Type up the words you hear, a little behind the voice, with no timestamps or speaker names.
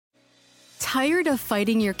Tired of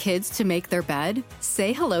fighting your kids to make their bed?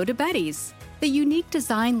 Say hello to Betty's. The unique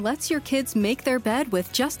design lets your kids make their bed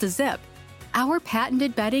with just a zip. Our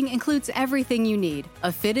patented bedding includes everything you need: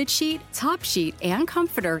 a fitted sheet, top sheet, and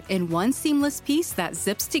comforter in one seamless piece that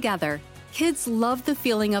zips together. Kids love the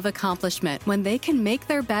feeling of accomplishment when they can make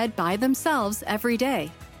their bed by themselves every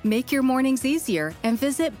day. Make your mornings easier and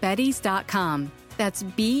visit beddys.com. That's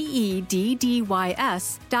BEDDYS.com.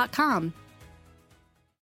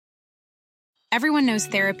 Everyone knows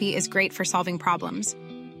therapy is great for solving problems,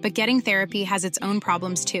 but getting therapy has its own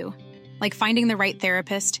problems too, like finding the right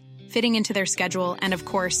therapist, fitting into their schedule, and of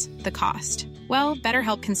course, the cost. Well,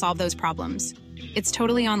 BetterHelp can solve those problems. It's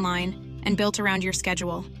totally online and built around your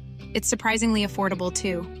schedule. It's surprisingly affordable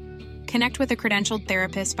too. Connect with a credentialed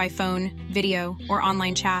therapist by phone, video, or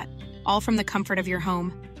online chat, all from the comfort of your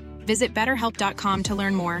home. Visit BetterHelp.com to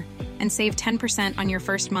learn more and save 10% on your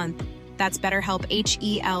first month. That's BetterHelp,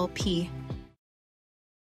 H-E-L-P.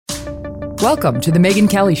 Welcome to The Megyn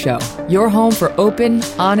Kelly Show, your home for open,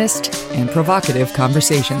 honest, and provocative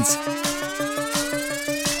conversations.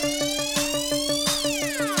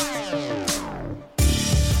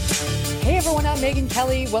 Hey everyone, I'm Megyn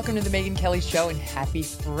Kelly. Welcome to The Megyn Kelly Show and happy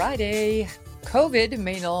Friday. COVID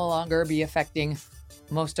may no longer be affecting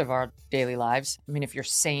most of our daily lives. I mean, if you're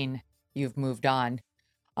sane, you've moved on.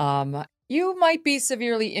 You might be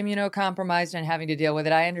severely immunocompromised and having to deal with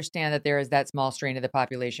it. I understand that there is that small strain of the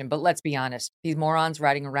population, but let's be honest. These morons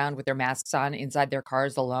riding around with their masks on inside their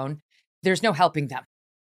cars alone, there's no helping them.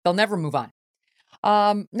 They'll never move on.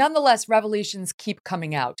 Nonetheless, revelations keep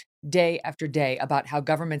coming out day after day about how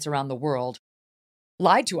governments around the world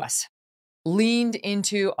lied to us, leaned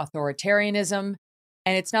into authoritarianism,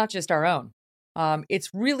 and it's not just our own.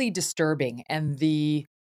 It's really disturbing, and the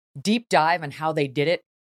deep dive on how they did it,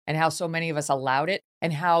 and how so many of us allowed it,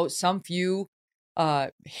 and how some few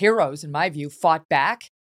heroes, in my view, fought back,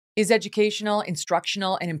 is educational,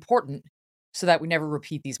 instructional, and important so that we never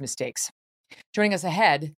repeat these mistakes. Joining us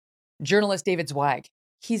ahead, journalist David Zweig.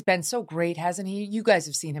 He's been so great, hasn't he? You guys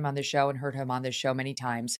have seen him on the show and heard him on this show many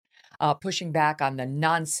times, pushing back on the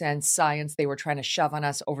nonsense science they were trying to shove on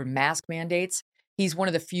us over mask mandates. He's one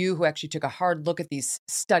of the few who actually took a hard look at these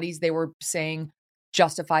studies they were saying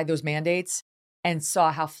justified those mandates and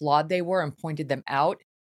saw how flawed they were and pointed them out.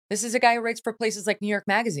 This is a guy who writes for places like New York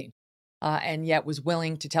Magazine and yet was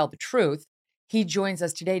willing to tell the truth. He joins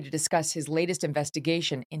us today to discuss his latest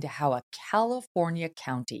investigation into how a California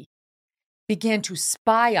county began to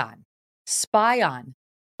spy on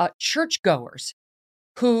churchgoers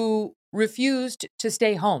who refused to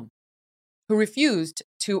stay home, who refused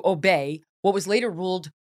to obey what was later ruled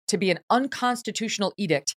to be an unconstitutional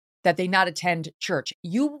edict that they not attend church.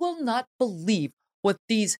 You will not believe what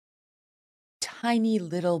these tiny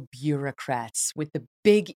little bureaucrats with the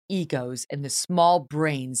big egos and the small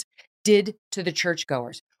brains did to the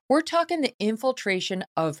churchgoers. We're talking the infiltration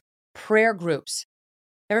of prayer groups.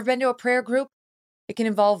 Ever been to a prayer group? It can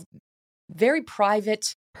involve very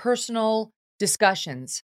private, personal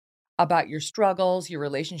discussions about your struggles, your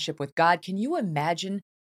relationship with God. Can you imagine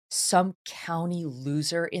some county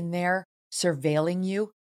loser in there surveilling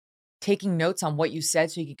you, taking notes on what you said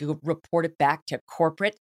so you could go report it back to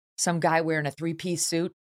corporate? Some guy wearing a three-piece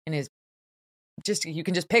suit and you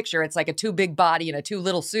can just picture it's like a too big body and a too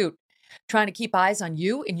little suit trying to keep eyes on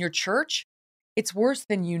you in your church. It's worse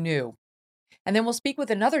than you knew. And then we'll speak with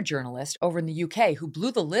another journalist over in the UK who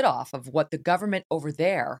blew the lid off of what the government over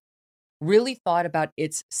there really thought about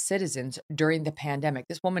its citizens during the pandemic.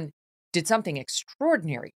 This woman did something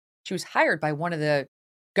extraordinary. She was hired by one of the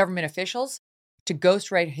government officials to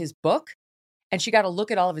ghostwrite his book. And she got a look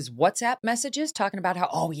at all of his WhatsApp messages talking about how,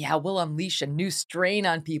 oh yeah, we'll unleash a new strain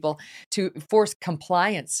on people to force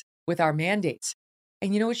compliance with our mandates.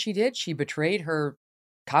 And you know what she did? She betrayed her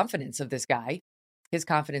confidence of this guy, his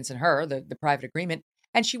confidence in her, the private agreement.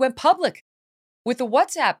 And she went public with the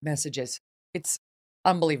WhatsApp messages. It's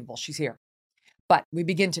unbelievable. She's here. But we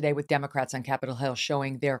begin today with Democrats on Capitol Hill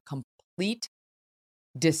showing their complete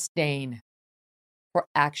disdain for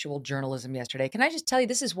actual journalism yesterday. Can I just tell you,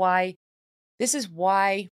 this is why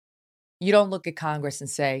you don't look at Congress and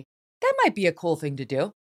say, that might be a cool thing to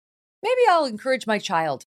do. Maybe I'll encourage my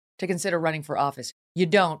child to consider running for office. You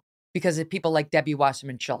don't, because of people like Debbie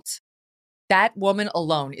Wasserman Schultz. That woman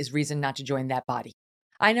alone is reason not to join that body.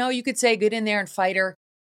 I know you could say, get in there and fight her.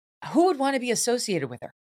 Who would want to be associated with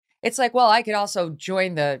her? It's like, well, I could also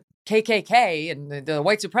join the KKK and the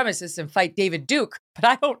white supremacists and fight David Duke, but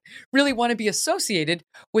I don't really want to be associated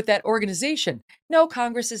with that organization. No,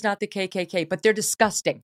 Congress is not the KKK, but they're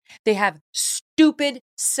disgusting. They have stupid,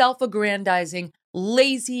 self-aggrandizing,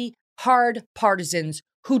 lazy, hard partisans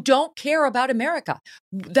who don't care about America.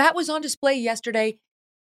 That was on display yesterday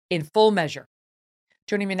in full measure.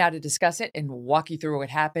 Joining me now to discuss it and walk you through what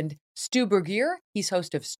happened, Stu Burguiere. He's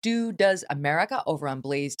host of Stu Does America over on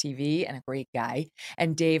Blaze TV and a great guy.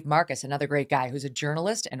 And Dave Marcus, another great guy who's a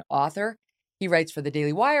journalist and author. He writes for the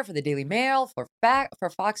Daily Wire, for the Daily Mail, for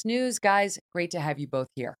Fox News. Guys, great to have you both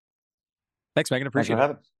here. Thanks, Megan. Appreciate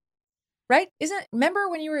it. Right? Remember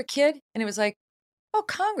when you were a kid and it was like, oh,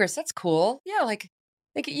 Congress, that's cool. Yeah, like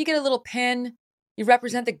you get a little pin, you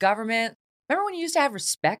represent the government. Remember when you used to have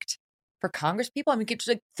respect for Congress people? I mean,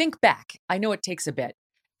 just think back. I know it takes a bit.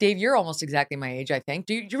 Dave, you're almost exactly my age, I think.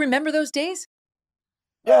 Do you remember those days?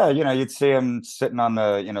 Yeah, you'd see him sitting on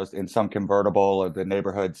in some convertible at the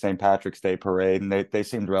neighborhood St. Patrick's Day parade, and they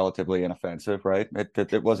seemed relatively inoffensive, right?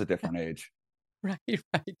 It was a different age. Right.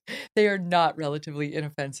 They are not relatively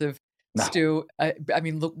inoffensive, no. Stu. I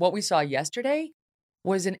mean, look, what we saw yesterday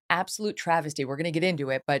was an absolute travesty. We're going to get into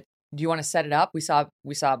it, but do you want to set it up? We saw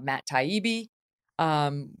Matt Taibbi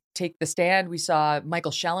take the stand. We saw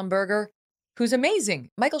Michael Shellenberger, who's amazing.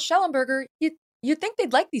 Michael Shellenberger, you'd think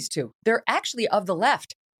they'd like these two. They're actually of the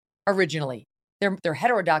left originally. They're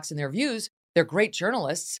heterodox in their views. They're great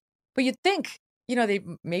journalists, but you'd think, they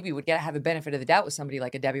maybe would have a benefit of the doubt with somebody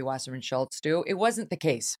like a Debbie Wasserman Schultz too. It wasn't the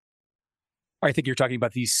case. I think you're talking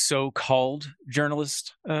about these so-called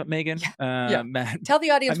journalists, Megan. Yeah. Tell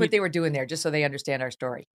the audience what they were doing there, just so they understand our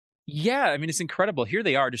story. Yeah, I mean, it's incredible. Here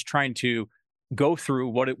they are just trying to go through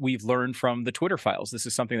what we've learned from the Twitter files. This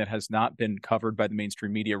is something that has not been covered by the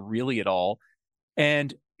mainstream media really at all.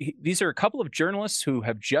 And these are a couple of journalists who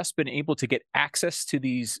have just been able to get access to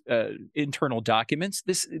these internal documents.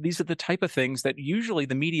 These are the type of things that usually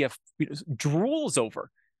the media drools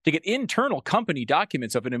over. To get internal company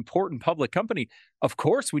documents of an important public company, of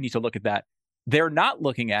course, we need to look at that. They're not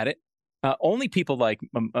looking at it. Only people like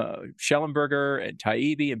Shellenberger and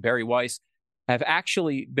Taibbi and Barry Weiss have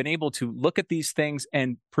actually been able to look at these things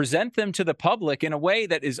and present them to the public in a way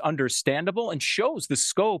that is understandable and shows the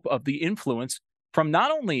scope of the influence from not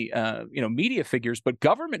only media figures, but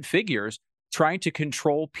government figures trying to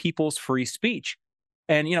control people's free speech.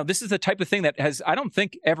 And, this is the type of thing that has, I don't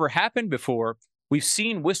think, ever happened before. We've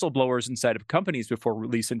seen whistleblowers inside of companies before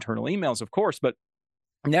release internal emails, of course, but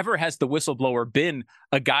never has the whistleblower been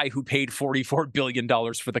a guy who paid $44 billion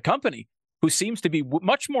for the company, who seems to be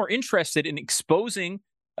much more interested in exposing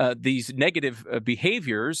these negative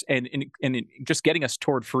behaviors and in just getting us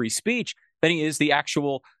toward free speech than he is the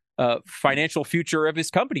actual financial future of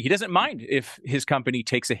his company. He doesn't mind if his company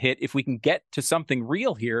takes a hit, if we can get to something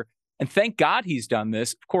real here. And thank God he's done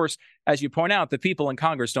this. Of course, as you point out, the people in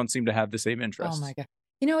Congress don't seem to have the same interest. Oh, my God.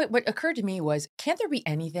 What occurred to me was, can't there be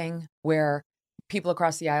anything where people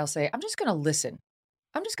across the aisle say, I'm just going to listen.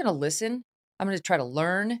 I'm just going to listen. I'm going to try to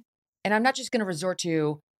learn. And I'm not just going to resort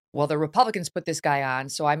to, well, the Republicans put this guy on,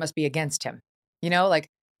 so I must be against him.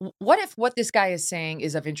 What if what this guy is saying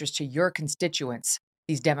is of interest to your constituents,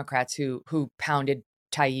 these Democrats who pounded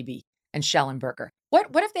Taibbi and Shellenberger?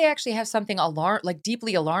 What if they actually have something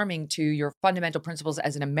deeply alarming to your fundamental principles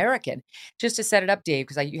as an American? Just to set it up, Dave,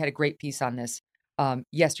 because you had a great piece on this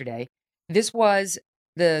yesterday. This was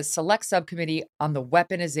the Select Subcommittee on the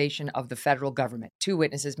Weaponization of the Federal Government. Two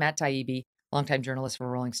witnesses, Matt Taibbi, longtime journalist for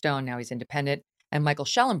Rolling Stone, now he's independent, and Michael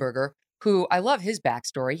Shellenberger, who I love his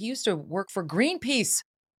backstory. He used to work for Greenpeace.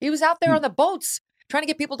 He was out there on the boats trying to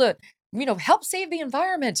get people to, help save the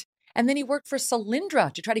environment. And then he worked for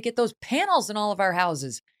Solyndra to try to get those panels in all of our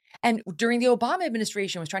houses. And during the Obama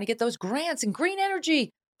administration was trying to get those grants and green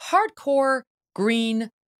energy, hardcore green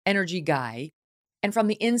energy guy. And from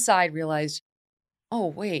the inside realized, oh,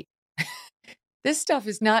 wait, this stuff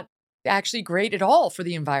is not actually great at all for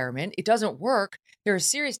the environment. It doesn't work. There are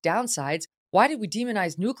serious downsides. Why did we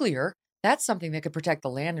demonize nuclear? That's something that could protect the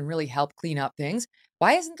land and really help clean up things.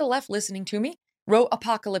 Why isn't the left listening to me? Wrote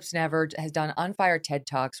Apocalypse Never, has done On Fire TED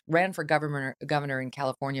Talks, ran for governor in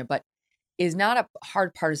California, but is not a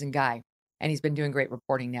hard partisan guy. And he's been doing great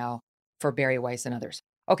reporting now for Barry Weiss and others.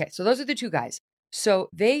 Okay, so those are the two guys. So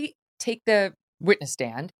they take the witness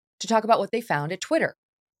stand to talk about what they found at Twitter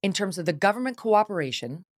in terms of the government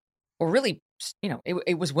cooperation, or really,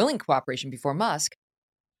 it was willing cooperation before Musk,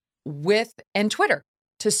 and Twitter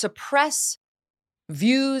to suppress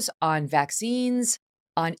views on vaccines,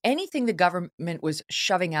 on anything the government was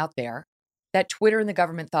shoving out there that Twitter and the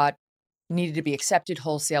government thought needed to be accepted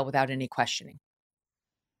wholesale without any questioning.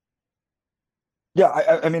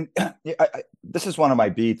 Yeah, I mean, this is one of my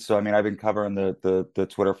beats. So, I've been covering the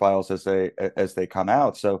Twitter files as they come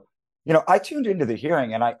out. So, I tuned into the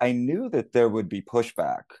hearing and I knew that there would be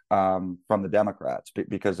pushback from the Democrats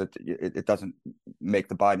because it doesn't make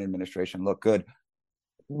the Biden administration look good.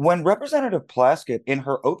 when Representative Plaskett, in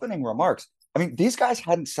her opening remarks, I mean, these guys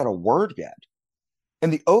hadn't said a word yet. In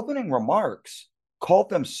the opening remarks, called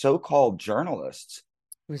them so-called journalists.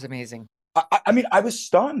 It was amazing. I mean, I was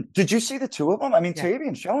stunned. Did you see the two of them? I mean, Yeah. Taibbi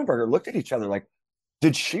and Schellenberger looked at each other like,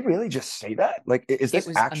 did she really just say that? Like, is this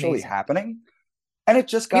actually amazing. happening? And it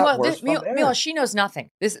just got worse from there. Meanwhile, she knows nothing.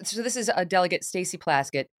 This is a delegate, Stacey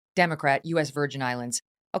Plaskett, Democrat, U.S. Virgin Islands.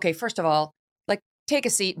 Okay, first of all, like, take a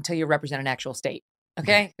seat until you represent an actual state.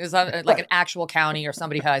 Okay, it's like an actual county or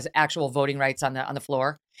somebody who has actual voting rights on the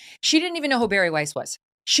floor. She didn't even know who Bari Weiss was.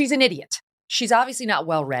 She's an idiot. She's obviously not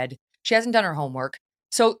well read. She hasn't done her homework.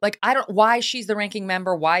 So, like, I don't why she's the ranking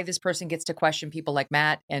member. Why this person gets to question people like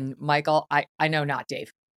Matt and Michael. I know not,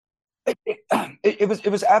 Dave.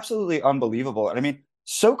 It was absolutely unbelievable. And I mean,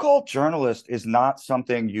 so-called journalist is not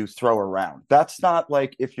something you throw around. That's not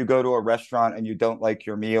like if you go to a restaurant and you don't like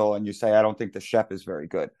your meal and you say, I don't think the chef is very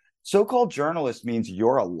good. So-called journalist means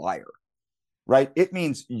you're a liar, right? It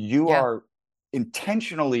means you are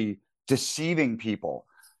intentionally deceiving people.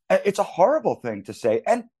 It's a horrible thing to say.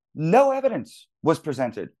 And no evidence was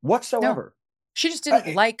presented whatsoever. No. She just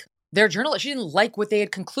didn't like their journalist. She didn't like what they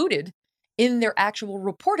had concluded in their actual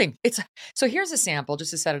reporting. So here's a sample,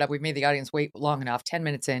 just to set it up. We've made the audience wait long enough, 10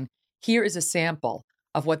 minutes in. Here is a sample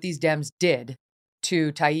of what these Dems did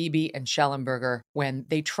to Taibbi and Schellenberger when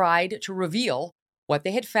they tried to reveal what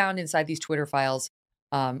they had found inside these Twitter files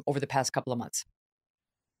over the past couple of months.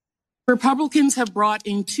 Republicans have brought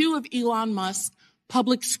in two of Elon Musk's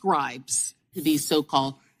public scribes to these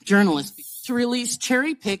so-called journalists to release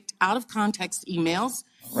cherry-picked, out-of-context emails.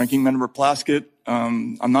 Ranking Member Plaskett,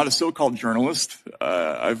 I'm not a so-called journalist.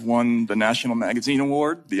 I've won the National Magazine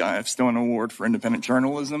Award, the I.F. Stone Award for Independent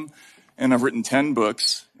Journalism, and I've written 10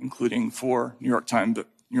 books, including 4 New York Times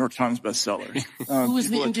bestsellers. Who was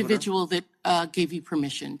the individual that gave you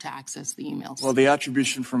permission to access the emails? Well, the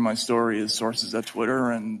attribution from my story is sources at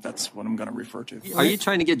Twitter, and that's what I'm going to refer to. Are you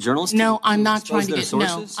trying to get journalists? No, I'm not trying to get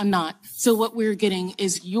sources? No, I'm not. So what we're getting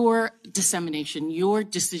is your dissemination, your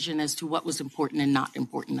decision as to what was important and not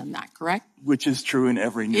important in that, correct? Which is true in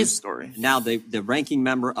every news story. Now, the ranking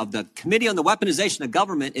member of the Committee on the Weaponization of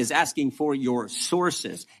Government is asking for your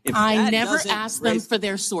sources. I never asked them for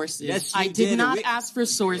their sources. Yes, I did not ask for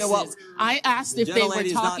sources. You know I asked if they were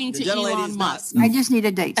talking to Elon Musk. I just need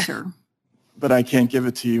a date, sir. But I can't give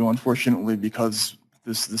it to you, unfortunately, because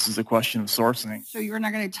this is a question of sourcing. So you're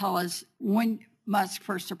not going to tell us when Musk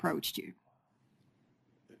first approached you?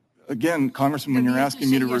 Again, Congressman, when you're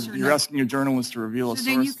asking me to, you're asking a journalist to reveal a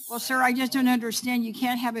source. Well, sir, I just don't understand. You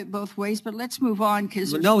can't have it both ways, but let's move on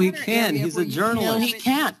because no, he can. He's a journalist. No, he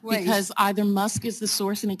can't because either Musk is the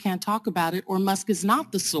source and he can't talk about it, or Musk is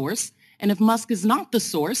not the source. And if Musk is not the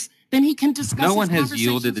source, then he can discuss. No one has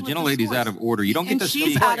yielded. The gentlelady's out of order. You don't get to speak.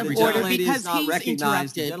 She's out of order because he's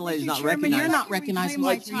interrupted. The gentlelady's not recognized. You're not recognizing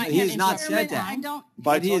my time. He has not said that.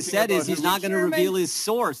 What he has said is he's not going to reveal his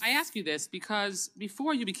source. I ask you this because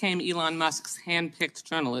before you became Elon Musk's hand-picked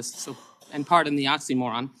journalist, and pardon the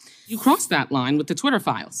oxymoron, you crossed that line with the Twitter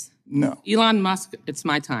files. No. Elon Musk, it's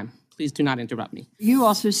my time. Please do not interrupt me. You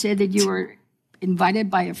also said that you were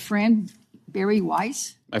invited by a friend, Bari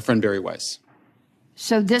Weiss. My friend Bari Weiss.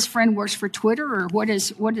 So this friend works for Twitter, or what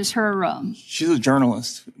is her? She's a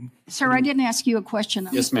journalist. Sir, I didn't ask you a question.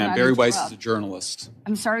 Yes, ma'am. Bari Weiss is a journalist.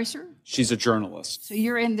 I'm sorry, sir? She's a journalist. So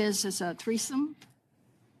you're in this as a threesome?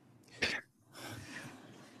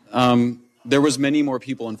 There was many more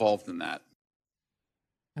people involved than that.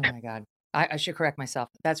 Oh, my God. I should correct myself.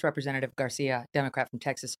 That's Representative Garcia, Democrat from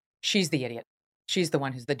Texas. She's the idiot. She's the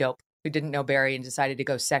one who's the dope, who didn't know Bari and decided to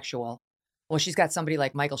go sexual. Well, she's got somebody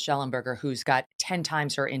like Michael Schellenberger, who's got 10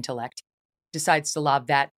 times her intellect, decides to lob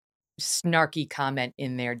that snarky comment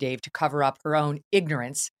in there, Dave, to cover up her own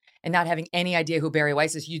ignorance and not having any idea who Bari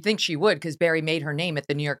Weiss is. You'd think she would, because Bari made her name at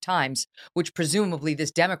the New York Times, which presumably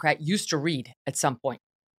this Democrat used to read at some point.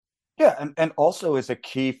 Yeah, and also is a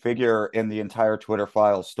key figure in the entire Twitter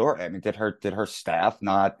files story. I mean, did her staff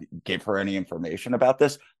not give her any information about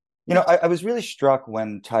this? You know, I was really struck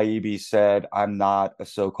when Taibbi said, I'm not a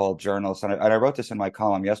so-called journalist. And I wrote this in my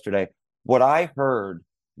column yesterday. What I heard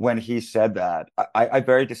when he said that, I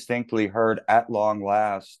very distinctly heard, at long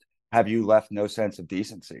last, have you left no sense of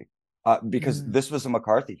decency? Because this was a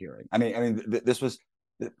McCarthy hearing. I mean, this was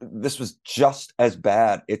just as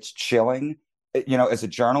bad. It's chilling. You know, as a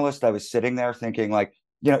journalist, I was sitting there thinking, like,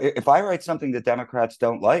 you know, if I write something that Democrats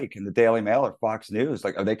don't like in the Daily Mail or Fox News,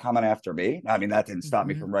 like, are they coming after me? I mean, that didn't stop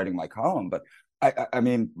me from writing my column, but I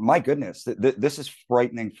mean, my goodness, this is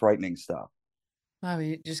frightening stuff. Oh,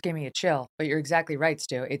 you just gave me a chill, but you're exactly right,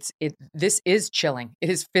 Stu. This is chilling.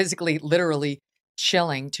 It is physically, literally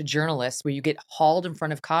chilling to journalists where you get hauled in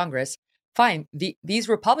front of Congress. Fine. These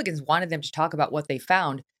Republicans wanted them to talk about what they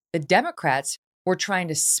found. The Democrats were trying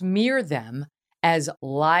to smear them as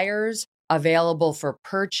liars, available for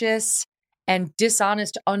purchase, and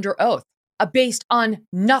dishonest under oath, based on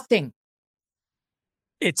nothing.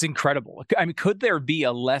 It's incredible. I mean, could there be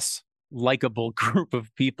a less likable group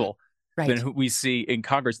of people than who we see in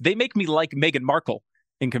Congress? They make me like Meghan Markle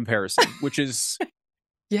in comparison, which is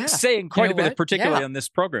saying quite a bit, particularly on this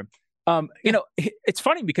program. You know, it's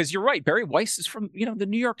funny because you're right. Barry Weiss is from, the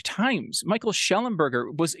New York Times. Michael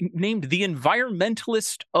Schellenberger was named the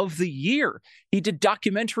Environmentalist of the Year. He did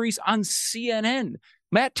documentaries on CNN.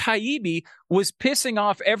 Matt Taibbi was pissing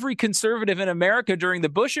off every conservative in America during the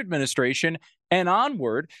Bush administration and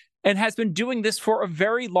onward, and has been doing this for a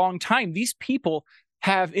very long time. These people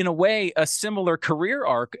have, in a way, a similar career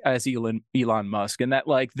arc as Elon Musk, in that,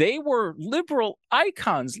 like, they were liberal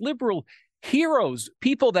icons, liberal heroes,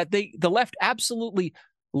 people that the left absolutely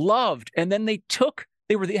loved. And then they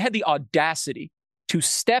had the audacity to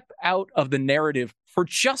step out of the narrative for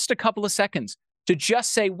just a couple of seconds to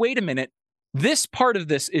just say, wait a minute, this part of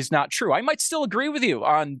this is not true. I might still agree with you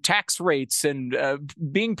on tax rates and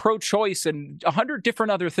being pro-choice and 100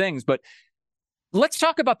 different other things, but let's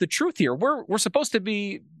talk about the truth here. We're supposed to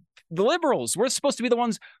be the liberals. We're supposed to be the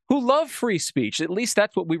ones who love free speech. At least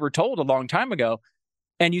that's what we were told a long time ago.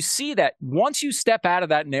 And you see that once you step out of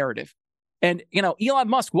that narrative, and, Elon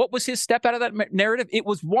Musk, what was his step out of that narrative? It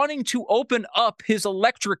was wanting to open up his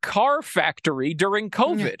electric car factory during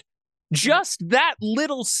COVID. Just that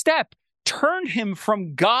little step turned him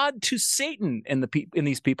from God to Satan in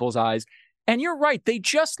these people's eyes. And you're right. They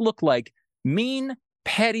just look like mean,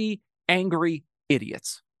 petty, angry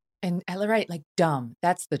idiots. And right, like dumb.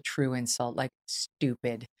 That's the true insult, like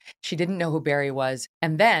stupid. She didn't know who Barry was.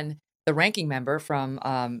 And then the ranking member from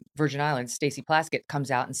Virgin Islands, Stacey Plaskett,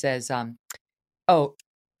 comes out and says, oh,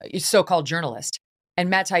 so-called journalist. And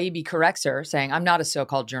Matt Taibbi corrects her, saying, I'm not a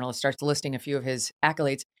so-called journalist, starts listing a few of his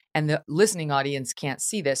accolades. And the listening audience can't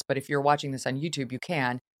see this, but if you're watching this on YouTube, you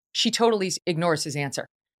can. She totally ignores his answer.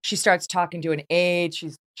 She starts talking to an aide.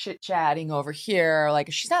 She's chit-chatting over here.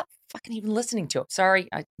 Like, she's not fucking even listening to him. Sorry,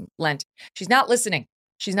 Lent. She's not listening.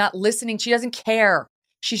 She's not listening. She doesn't care.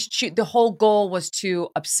 The whole goal was to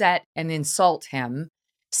upset and insult him.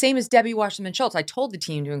 Same as Debbie Wasserman Schultz. I told the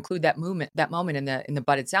team to include that moment in the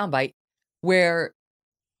butted soundbite where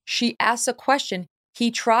she asks a question.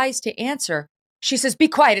 He tries to answer. She says, "Be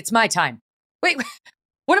quiet. It's my time." Wait,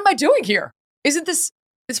 what am I doing here? Isn't this?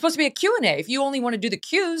 It's supposed to be a Q&A. If you only want to do the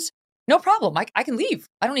Qs, no problem. I can leave.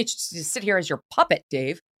 I don't need to sit here as your puppet,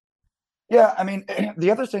 Dave. Yeah, I mean, the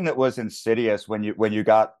other thing that was insidious when you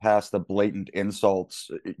got past the blatant insults,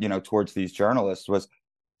 towards these journalists was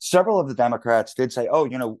several of the Democrats did say, "Oh,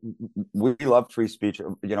 we love free speech.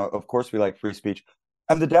 Of course we like free speech."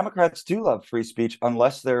 And the Democrats do love free speech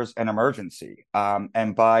unless there's an emergency.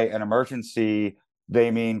 And by an emergency,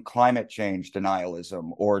 they mean climate change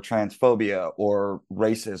denialism or transphobia or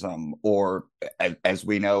racism or, as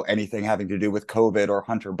we know, anything having to do with COVID or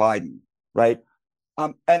Hunter Biden, right?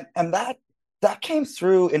 And that came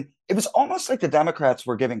through, and it was almost like the Democrats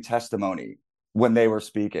were giving testimony when they were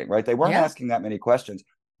speaking, right? They weren't asking that many questions.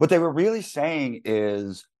 What they were really saying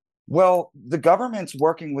is, well, the government's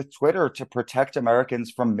working with Twitter to protect Americans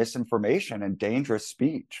from misinformation and dangerous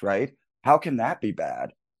speech, right? How can that be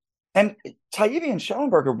bad? And Taibbi and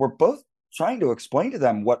Schellenberger were both trying to explain to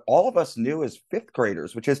them what all of us knew as fifth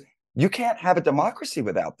graders, which is you can't have a democracy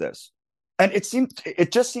without this. And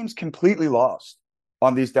it just seems completely lost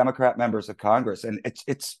on these Democrat members of Congress, and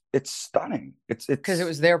it's stunning. It's because it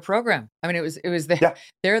was their program. I mean, it was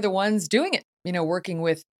they're the ones doing it. Working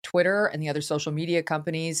with Twitter and the other social media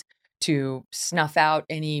companies to snuff out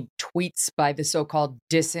any tweets by the so-called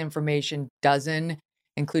disinformation dozen,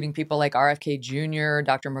 including people like RFK Jr.,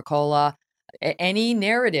 Dr. Mercola. Any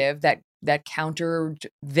narrative that countered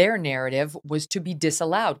their narrative was to be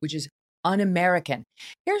disallowed, which is un-American.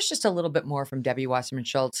 Here's just a little bit more from Debbie Wasserman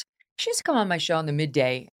Schultz. She used to come on my show in the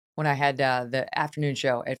midday when I had the afternoon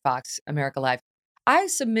show at Fox America Live. I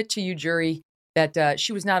submit to you, jury, that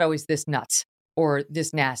she was not always this nuts or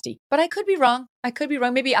this nasty. But I could be wrong.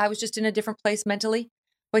 Maybe I was just in a different place mentally.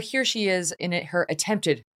 But here she is in her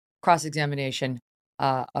attempted cross-examination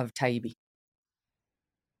of Taibbi.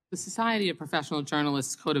 The Society of Professional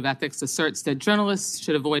Journalists Code of Ethics asserts that journalists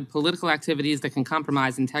should avoid political activities that can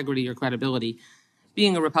compromise integrity or credibility.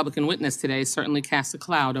 Being a Republican witness today certainly casts a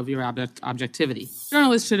cloud over your objectivity.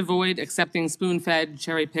 Journalists should avoid accepting spoon-fed,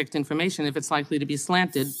 cherry-picked information if it's likely to be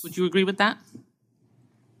slanted. Would you agree with that?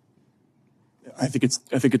 I think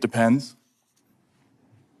it depends.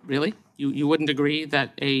 Really? You wouldn't agree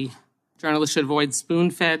that a journalist should avoid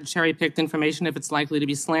spoon-fed, cherry-picked information if it's likely to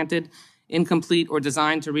be slanted, incomplete, or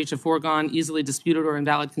designed to reach a foregone, easily disputed, or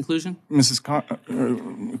invalid conclusion?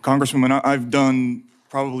 Congresswoman, I've done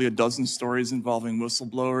probably a dozen stories involving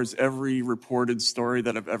whistleblowers. Every reported story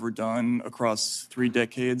that I've ever done across 3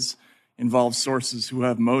 decades involves sources who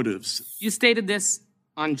have motives. You stated this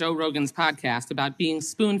on Joe Rogan's podcast about being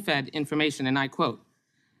spoon-fed information, and I quote,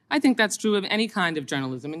 "I think that's true of any kind of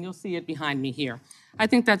journalism," and you'll see it behind me here. "I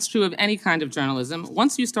think that's true of any kind of journalism.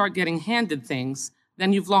 Once you start getting handed things,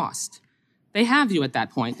 then you've lost. They have you at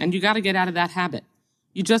that point, and you got to get out of that habit.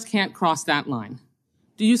 You just can't cross that line."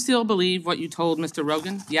 Do you still believe what you told Mr.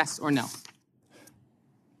 Rogan? Yes or no?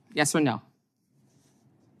 Yes or no?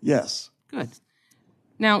 Yes. Good.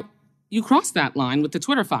 Now, you crossed that line with the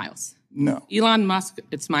Twitter files. No. Elon Musk,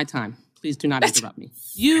 it's my time. Please do not interrupt me.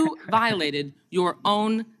 You violated your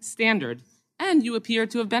own standard, and you appear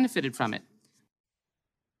to have benefited from it.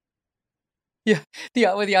 Yeah,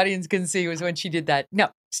 what the audience couldn't see was when she did that. No,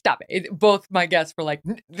 stop it. Both my guests were like,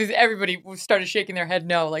 everybody started shaking their head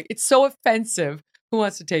no. Like, it's so offensive. Who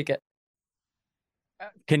wants to take it?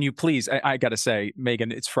 Can you please, I got to say,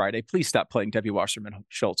 Megan, it's Friday. Please stop playing Debbie Wasserman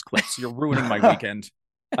Schultz clips. You're ruining my weekend.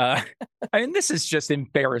 I mean, this is just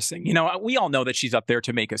embarrassing. You know, we all know that she's up there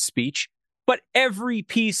to make a speech, but every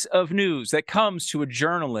piece of news that comes to a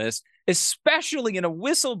journalist, especially in a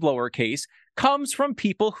whistleblower case, comes from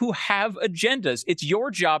people who have agendas. It's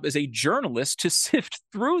your job as a journalist to sift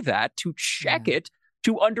through that, to check it,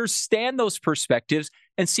 to understand those perspectives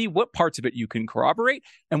and see what parts of it you can corroborate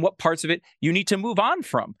and what parts of it you need to move on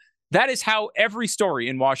from. That is how every story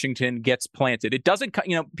in Washington gets planted. It doesn't,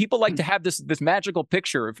 people like to have this magical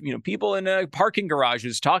picture of, people in parking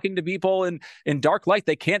garages talking to people in dark light.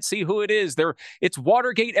 They can't see who it is. It's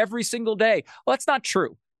Watergate every single day. Well, that's not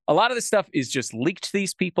true. A lot of this stuff is just leaked to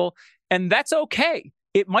these people, and that's okay.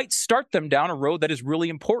 It might start them down a road that is really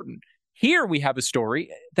important. Here we have a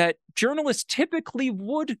story that journalists typically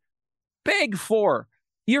would beg for.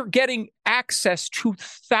 You're getting access to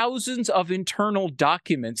thousands of internal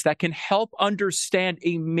documents that can help understand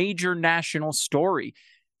a major national story.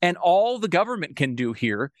 And all the government can do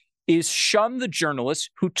here is shun the journalists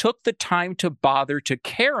who took the time to bother to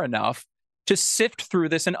care enough to sift through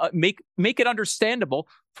this and make it understandable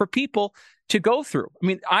for people to go through. I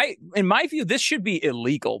mean, in my view, this should be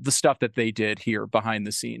illegal, the stuff that they did here behind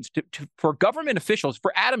the scenes. For government officials,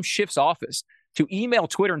 for Adam Schiff's office to email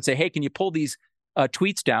Twitter and say, hey, can you pull these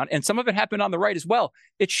tweets down? And some of it happened on the right as well.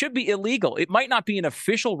 It should be illegal. It might not be an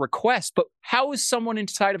official request, but how is someone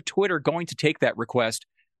inside of Twitter going to take that request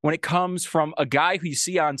when it comes from a guy who you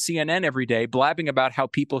see on CNN every day blabbing about how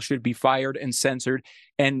people should be fired and censored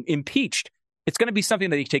and impeached? It's going to be something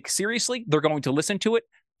that they take seriously. They're going to listen to it,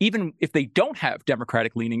 even if they don't have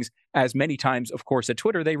Democratic leanings, as many times, of course, at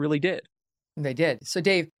Twitter, they really did. They did. So,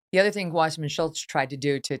 Dave, the other thing Wasserman Schultz tried to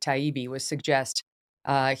do to Taibbi was suggest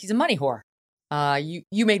he's a money whore.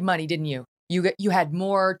 You made money, didn't you? You had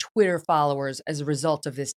more Twitter followers as a result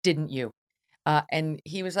of this, didn't you? And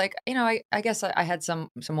he was like, I guess I had some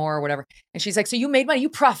more or whatever. And she's like, so you made money, you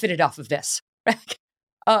profited off of this.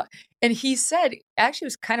 And he said, actually, it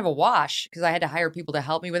was kind of a wash because I had to hire people to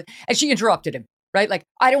help me with it. And she interrupted him, right? Like,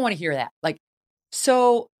 I don't want to hear that. Like,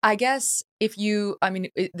 so I guess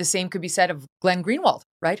the same could be said of Glenn Greenwald,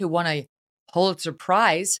 right? Who won a Pulitzer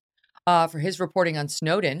Prize for his reporting on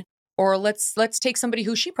Snowden. Or let's take somebody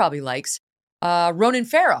who she probably likes, Ronan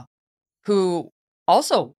Farrow, who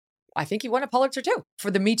also, I think he won a Pulitzer too for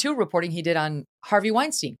the Me Too reporting he did on Harvey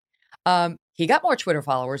Weinstein. He got more Twitter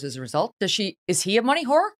followers as a result. Is he a money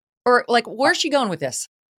whore? Or like, where's she going with this?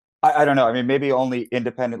 I don't know. I mean, maybe only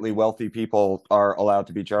independently wealthy people are allowed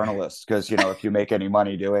to be journalists because, if you make any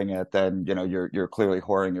money doing it, then, you're clearly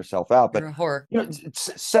whoring yourself out. But, you're a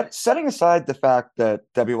whore. Setting aside the fact that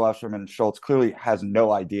Debbie Wasserman Schultz clearly has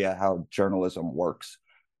no idea how journalism works,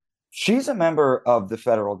 she's a member of the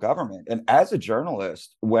federal government. And as a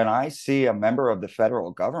journalist, when I see a member of the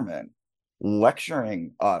federal government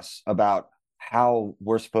lecturing us about how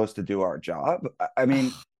we're supposed to do our job, I mean,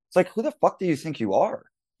 it's like, who the fuck do you think you are?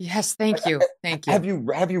 Yes, thank you. Thank you.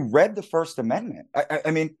 Have you read the First Amendment? I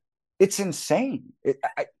mean, it's insane.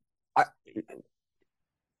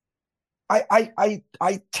 I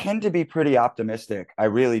tend to be pretty optimistic. I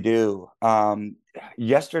really do.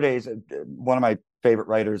 Yesterday's one of my favorite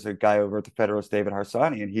writers, a guy over at the Federalist, David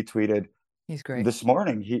Harsanyi, and he tweeted, he's great, this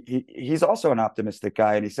morning. He's also an optimistic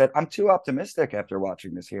guy, and he said, I'm too optimistic after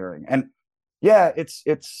watching this hearing. And yeah,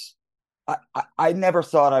 I never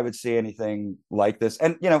thought I would see anything like this.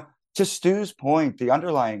 And, to Stu's point, the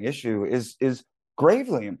underlying issue is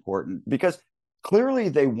gravely important because clearly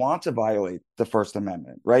they want to violate the First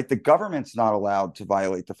Amendment, right? The government's not allowed to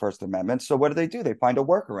violate the First Amendment. So what do? They find a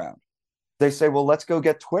workaround. They say, well, let's go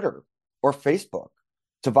get Twitter or Facebook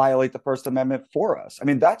to violate the First Amendment for us. I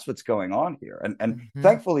mean, that's what's going on here. And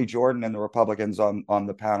thankfully, Jordan and the Republicans on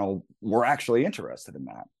the panel were actually interested in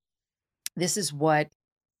that. This is what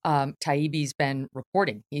Taibbi's been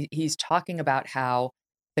reporting. He's talking about how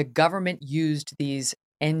the government used these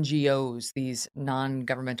NGOs, these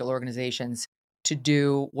non-governmental organizations, to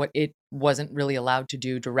do what it wasn't really allowed to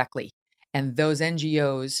do directly. And those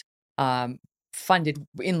NGOs funded,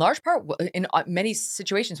 in large part, in many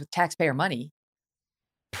situations with taxpayer money,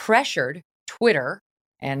 pressured Twitter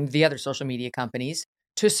and the other social media companies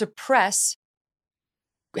to suppress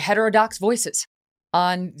heterodox voices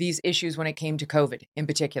on these issues when it came to COVID in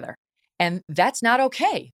particular. And that's not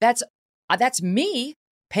okay. That's me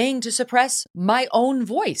paying to suppress my own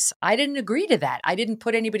voice. I didn't agree to that. I didn't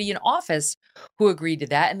put anybody in office who agreed to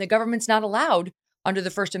that. And the government's not allowed under the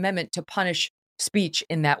First Amendment to punish speech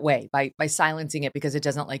in that way by silencing it because it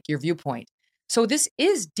doesn't like your viewpoint. So this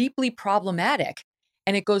is deeply problematic.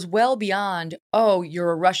 And it goes well beyond, oh, you're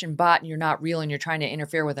a Russian bot and you're not real and you're trying to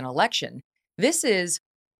interfere with an election. This is,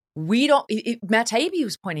 Matt Taibbi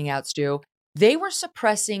was pointing out, Stu, they were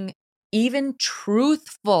suppressing even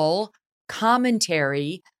truthful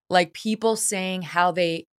commentary, like people saying how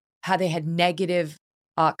they had negative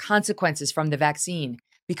consequences from the vaccine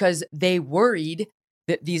because they worried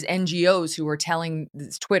that these NGOs who were telling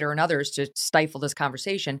Twitter and others to stifle this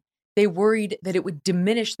conversation, they worried that it would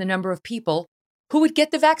diminish the number of people who would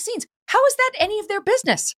get the vaccines. How is that any of their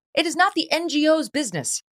business? It is not the NGO's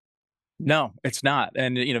business. No, it's not.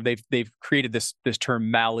 And they've created this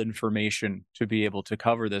term malinformation to be able to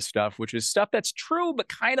cover this stuff, which is stuff that's true but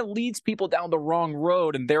kind of leads people down the wrong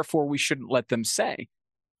road, and therefore we shouldn't let them say.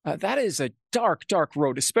 That is a dark, dark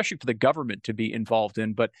road, especially for the government to be involved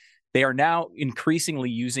in. But they are now increasingly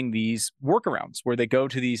using these workarounds where they go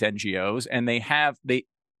to these NGOs and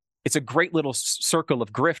it's a great little circle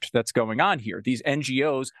of grift that's going on here. These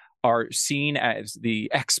NGOs are seen as the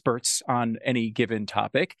experts on any given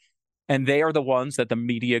topic, and they are the ones that the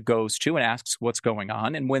media goes to and asks what's going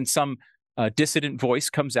on. And when some dissident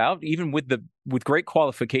voice comes out, even with great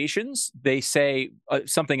qualifications, they say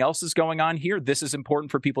something else is going on here. This is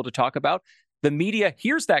important for people to talk about. The media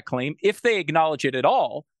hears that claim, if they acknowledge it at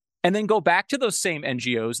all, and then go back to those same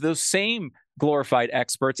NGOs, those same glorified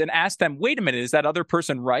experts, and ask them, wait a minute, is that other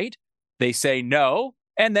person right? They say no.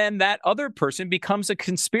 And then that other person becomes a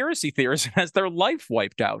conspiracy theorist and has their life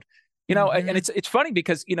wiped out. And it's funny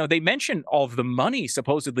because, they mention all of the money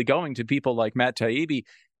supposedly going to people like Matt Taibbi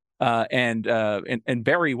and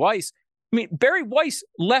Barry Weiss. I mean, Barry Weiss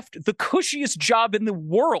left the cushiest job in the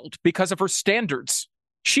world because of her standards.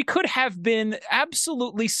 She could have been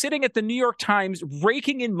absolutely sitting at the New York Times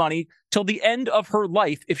raking in money till the end of her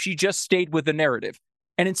life if she just stayed with the narrative.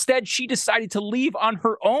 And instead, she decided to leave on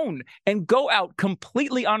her own and go out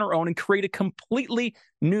completely on her own and create a completely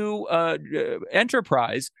new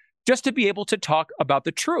enterprise just to be able to talk about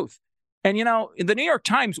the truth. And, in the New York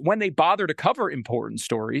Times, when they bother to cover important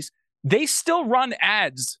stories, they still run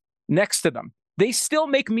ads next to them. They still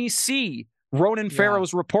make me see Ronan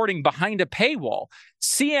Farrow's reporting behind a paywall.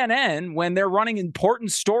 CNN, when they're running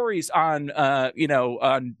important stories on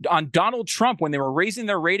Donald Trump, when they were raising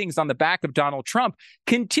their ratings on the back of Donald Trump,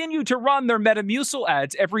 continue to run their Metamucil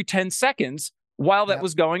ads every 10 seconds while that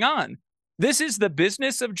was going on. This is the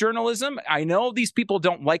business of journalism. I know these people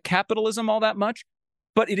don't like capitalism all that much,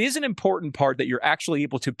 but it is an important part that you're actually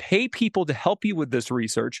able to pay people to help you with this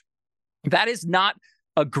research. That is not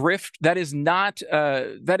a grift. That is not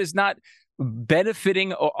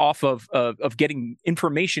benefiting off of getting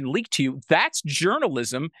information leaked to you. That's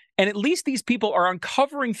journalism. And at least these people are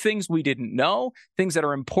uncovering things we didn't know, things that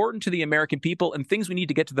are important to the American people, and things we need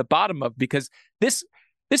to get to the bottom of, because this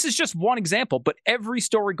is just one example. But every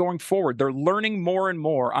story going forward, they're learning more and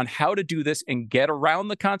more on how to do this and get around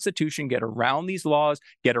the Constitution, get around these laws,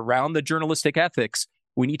 get around the journalistic ethics.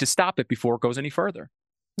 We need to stop it before it goes any further.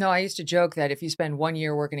 No, I used to joke that if you spend 1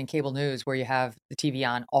 year working in cable news where you have the TV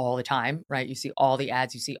on all the time, right? You see all the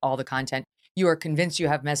ads, you see all the content, you are convinced you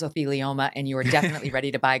have mesothelioma and you are definitely ready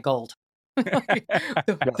to buy gold.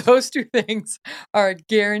 Those two things are a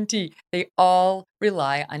guarantee. They all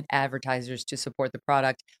rely on advertisers to support the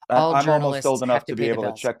product. All I'm journalists almost old enough to to be able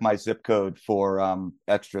to to check my zip code for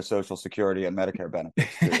extra Social Security and Medicare benefits.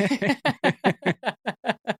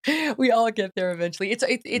 We all get there eventually.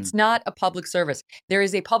 It's not a public service. There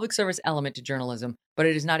is a public service element to journalism, but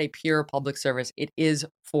it is not a pure public service. It is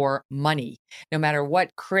for money. No matter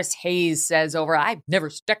what Chris Hayes says over, I've never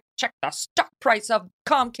checked the stock price of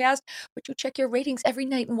Comcast, but you check your ratings every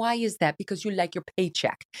night. And why is that? Because you like your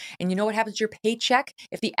paycheck. And you know what happens to your paycheck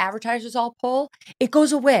if the advertisers all pull? It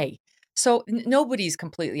goes away. So nobody's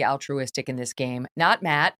completely altruistic in this game. Not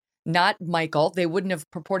Matt, not Michael. They wouldn't have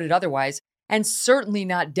purported otherwise. And certainly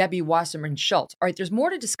not Debbie Wasserman Schultz. All right, there's more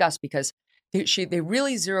to discuss because they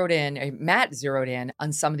really Matt zeroed in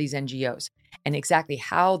on some of these NGOs and exactly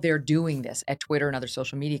how they're doing this at Twitter and other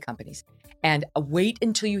social media companies. And wait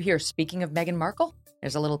until you hear, speaking of Meghan Markle,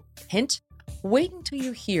 there's a little hint. Wait until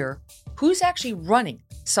you hear who's actually running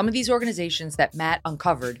some of these organizations that Matt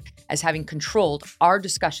uncovered as having controlled our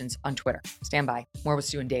discussions on Twitter. Stand by. More with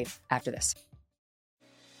Stu and Dave after this.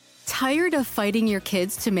 Tired of fighting your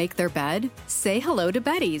kids to make their bed? Say hello to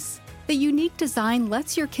Betty's. The unique design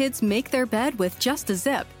lets your kids make their bed with just a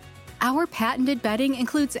zip. Our patented bedding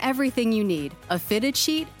includes everything you need: a fitted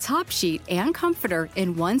sheet, top sheet, and comforter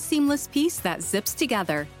in one seamless piece that zips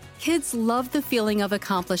together. Kids love the feeling of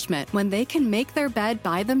accomplishment when they can make their bed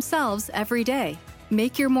by themselves every day.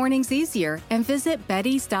 Make your mornings easier and visit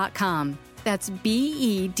beddys.com. That's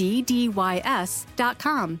BEDDYS.com.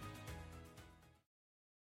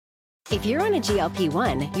 If you're on a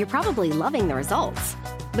GLP-1, you're probably loving the results.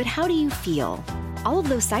 But how do you feel? All of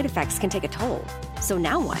those side effects can take a toll. So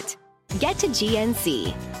now what? Get to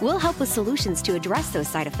GNC. We'll help with solutions to address those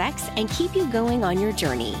side effects and keep you going on your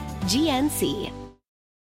journey. GNC.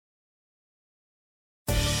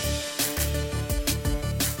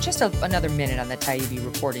 Just another minute on the Taibbi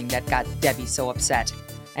reporting that got Debbie so upset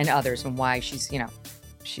and others, and why she's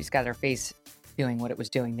got her face doing what it was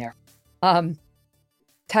doing there.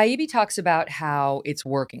 Taibbi talks about how it's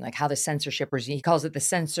working, like how the censorship regime, he calls it the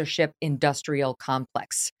censorship industrial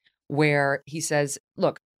complex, where he says,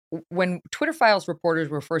 look, when Twitter Files reporters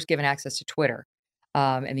were first given access to Twitter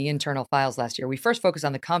and the internal files last year, we first focused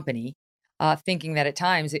on the company, thinking that at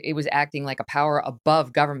times it was acting like a power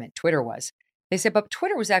above government. Twitter was. They said, but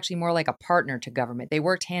Twitter was actually more like a partner to government. They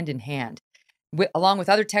worked hand in hand. Along with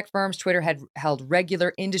other tech firms, Twitter had held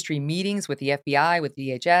regular industry meetings with the FBI, with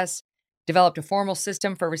DHS, developed a formal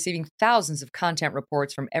system for receiving thousands of content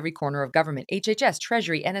reports from every corner of government, HHS,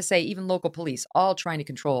 Treasury, NSA, even local police, all trying to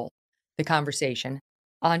control the conversation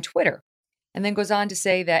on Twitter. And then goes on to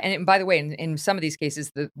say that, and by the way, in some of these cases,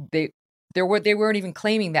 they weren't even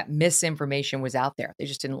claiming that misinformation was out there. They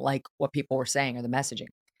just didn't like what people were saying or the messaging.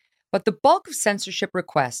 But the bulk of censorship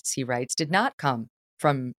requests, he writes, did not come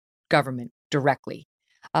from government directly.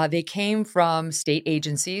 They came from state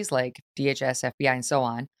agencies like DHS, FBI, and so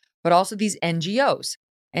on, but also these NGOs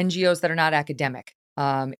that are not academic,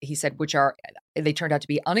 he said, they turned out to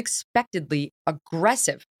be unexpectedly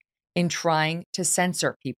aggressive in trying to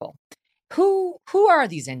censor people. Who are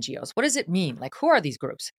these NGOs? What does it mean? Like, who are these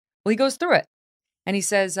groups? Well, he goes through it, and he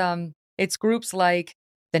says it's groups like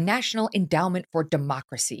the National Endowment for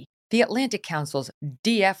Democracy, the Atlantic Council's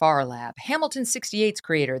DFR Lab, Hamilton 68's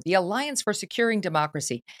creator, the Alliance for Securing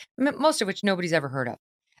Democracy, most of which nobody's ever heard of.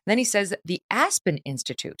 Then he says the Aspen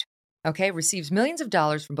Institute, receives millions of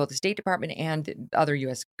dollars from both the State Department and other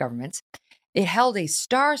U.S. governments. It held a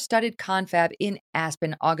star-studded confab in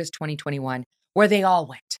Aspen, August 2021, where they all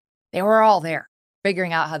went. They were all there,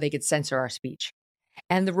 figuring out how they could censor our speech.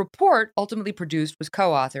 And the report, ultimately produced, was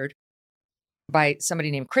co-authored by somebody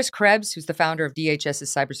named Chris Krebs, who's the founder of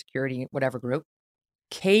DHS's cybersecurity whatever group,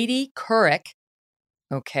 Katie Couric,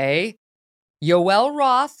 Yoel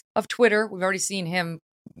Roth of Twitter. We've already seen him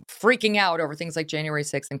freaking out over things like January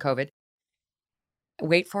 6th and COVID.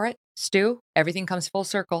 Wait for it, Stu. Everything comes full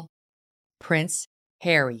circle. Prince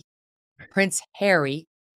Harry. Prince Harry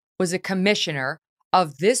was a commissioner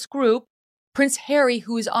of this group. Prince Harry,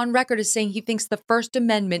 who is on record as saying he thinks the First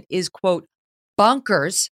Amendment is, quote,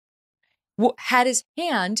 bonkers, had his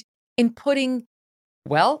hand in putting,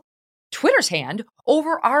 Twitter's hand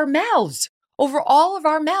over our mouths, over all of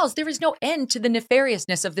our mouths. There is no end to the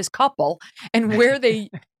nefariousness of this couple and where they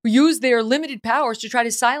use their limited powers to try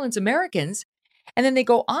to silence Americans. And then they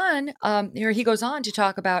go on, he goes on to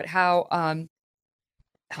talk about how,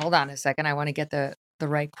 hold on a second, I want to get the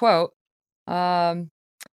right quote.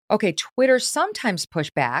 Twitter sometimes push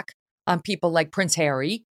back on people like Prince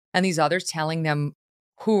Harry and these others, telling them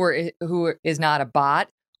who is not a bot,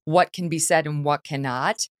 what can be said and what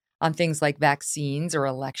cannot on things like vaccines or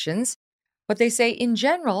elections. But they say in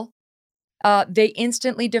general, they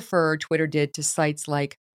instantly defer, Twitter did, to sites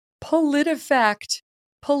like PolitiFact,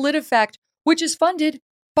 which is funded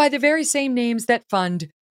by the very same names that fund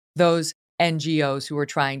those NGOs who were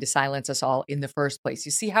trying to silence us all in the first place.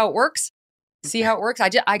 You see how it works? See how it works?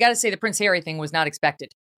 I got to say the Prince Harry thing was not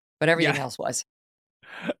expected, but everything else was.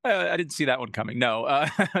 I didn't see that one coming. No,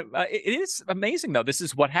 it is amazing though. This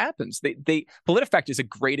is what happens. PolitiFact is a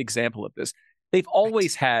great example of this. They've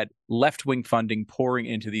always had left-wing funding pouring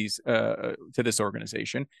into to this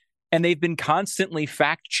organization, and they've been constantly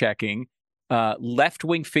fact-checking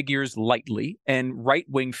left-wing figures lightly and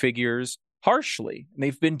right-wing figures harshly. And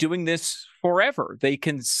they've been doing this forever. They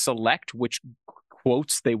can select which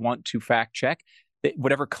quotes they want to fact-check,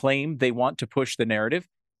 whatever claim they want to push the narrative,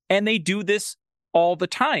 and they do this all the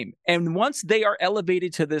time. And once they are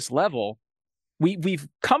elevated to this level, we've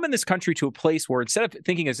come in this country to a place where instead of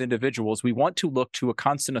thinking as individuals, we want to look to a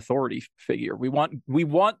constant authority figure. We want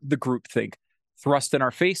the groupthink thrust in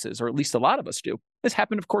our faces, or at least a lot of us do. This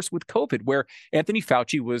happened, of course, with COVID, where Anthony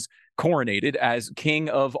Fauci was coronated as king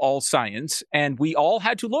of all science, and we all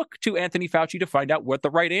had to look to Anthony Fauci to find out what the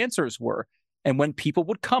right answers were. And when people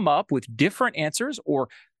would come up with different answers or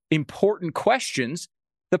important questions,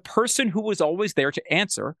 the person who was always there to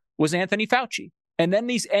answer was Anthony Fauci. And then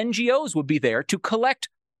these NGOs would be there to collect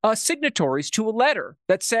signatories to a letter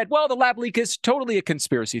that said, well, the lab leak is totally a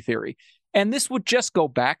conspiracy theory. And this would just go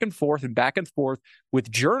back and forth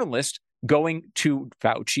with journalists going to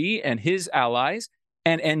Fauci and his allies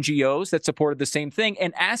and NGOs that supported the same thing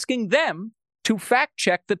and asking them to fact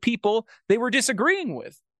check the people they were disagreeing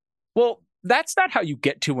with. Well, that's not how you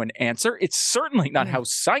get to an answer. It's certainly not how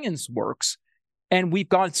science works. And we've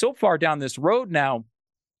gone so far down this road now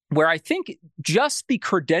where I think just the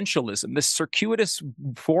credentialism, this circuitous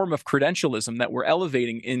form of credentialism that we're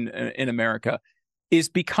elevating in America is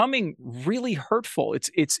becoming really hurtful.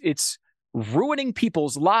 It's ruining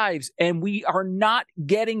people's lives. And we are not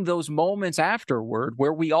getting those moments afterward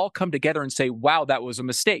where we all come together and say, wow, that was a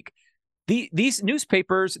mistake. These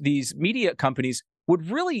newspapers, these media companies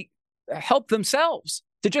would really help themselves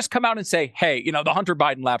to just come out and say, hey, the Hunter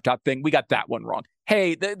Biden laptop thing, we got that one wrong.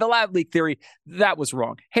 Hey, the lab leak theory, that was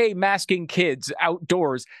wrong. Hey, masking kids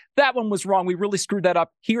outdoors, that one was wrong. We really screwed that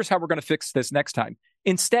up. Here's how we're going to fix this next time.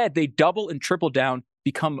 Instead, they double and triple down,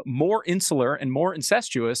 become more insular and more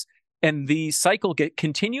incestuous, and the cycle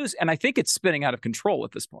continues. And I think it's spinning out of control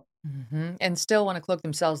at this point. Mm-hmm. And still want to cloak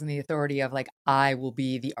themselves in the authority of I will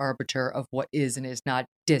be the arbiter of what is and is not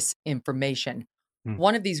disinformation.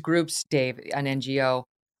 One of these groups, Dave, an NGO,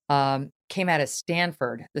 came out of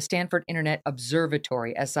Stanford, the Stanford Internet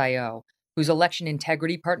Observatory, SIO, whose election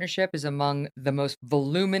integrity partnership is among the most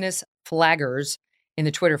voluminous flaggers in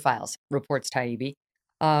the Twitter files, reports Taibbi.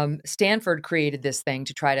 Stanford created this thing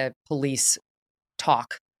to try to police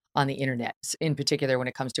talk on the internet, in particular when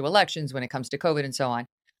it comes to elections, when it comes to COVID and so on.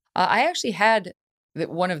 I actually had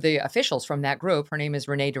one of the officials from that group, her name is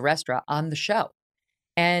Renee DeRestra, on the show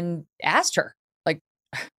and asked her,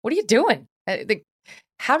 what are you doing?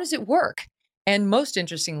 How does it work? And most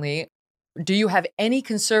interestingly, do you have any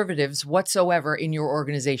conservatives whatsoever in your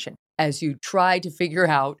organization as you try to figure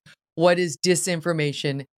out what is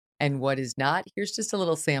disinformation and what is not? Here's just a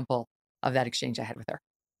little sample of that exchange I had with her.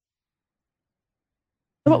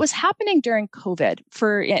 What was happening during COVID,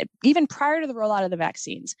 for even prior to the rollout of the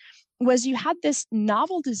vaccines, was you had this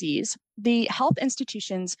novel disease. The health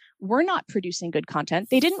institutions were not producing good content.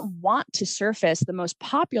 They didn't want to surface the most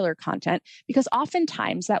popular content because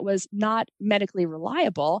oftentimes that was not medically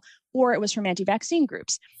reliable or it was from anti-vaccine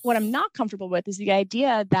groups. What I'm not comfortable with is the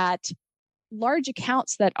idea that large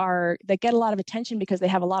accounts that get a lot of attention because they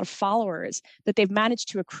have a lot of followers that they've managed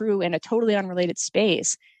to accrue in a totally unrelated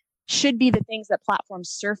space should be the things that platforms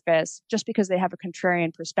surface just because they have a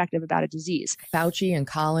contrarian perspective about a disease. Fauci and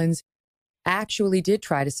Collins actually did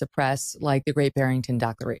try to suppress the Great Barrington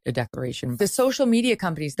Declaration. The social media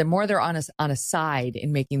companies, the more they're on a side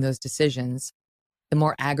in making those decisions, the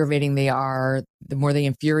more aggravating they are, the more they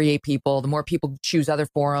infuriate people, the more people choose other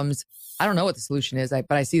forums. I don't know what the solution is,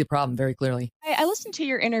 but I see the problem very clearly. I listened to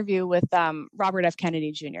your interview with Robert F.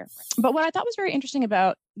 Kennedy Jr., but what I thought was very interesting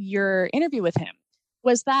about your interview with him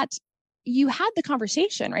was that you had the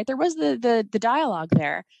conversation, right? There was the dialogue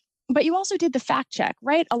there, but you also did the fact check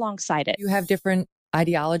right alongside it. You have different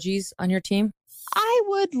ideologies on your team? I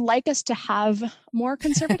would like us to have more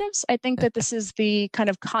conservatives. I think that this is the kind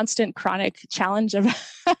of constant chronic challenge of,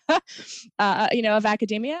 of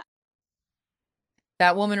academia.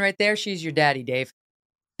 That woman right there, she's your daddy, Dave.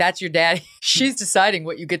 That's your daddy. She's deciding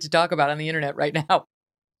what you get to talk about on the internet right now.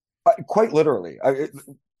 Quite literally.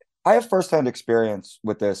 I have firsthand experience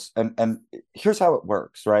with this, and here's how it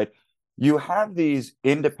works, right? You have these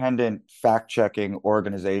independent fact-checking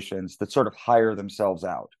organizations that sort of hire themselves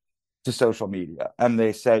out to social media, and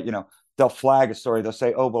they say, they'll flag a story. They'll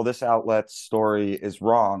say, oh, well, this outlet's story is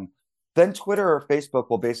wrong. Then Twitter or Facebook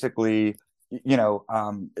will basically,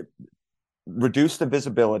 reduce the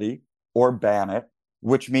visibility or ban it,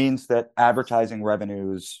 which means that advertising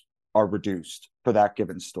revenues are reduced for that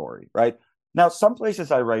given story, right? Now, some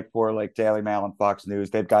places I write for, like Daily Mail and Fox News,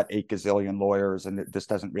 they've got 8 gazillion lawyers, and this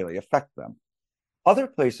doesn't really affect them. Other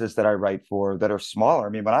places that I write for that are smaller, I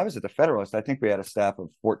mean, when I was at the Federalist, I think we had a staff of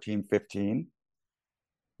 14, 15.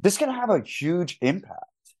 This can have a huge impact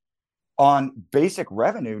on basic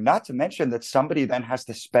revenue, not to mention that somebody then has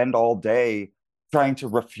to spend all day trying to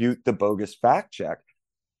refute the bogus fact check.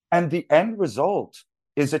 And the end result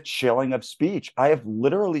is a chilling of speech. I have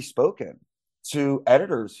literally spoken to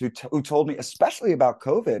editors who told me, especially about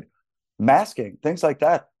COVID, masking, things like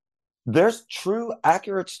that. There's true,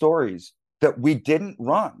 accurate stories that we didn't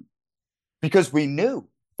run because we knew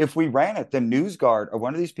if we ran it, the NewsGuard or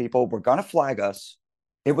one of these people were going to flag us.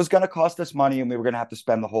 It was going to cost us money, and we were going to have to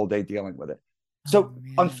spend the whole day dealing with it. So,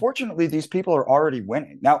 unfortunately, these people are already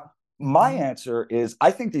winning. Now, my answer is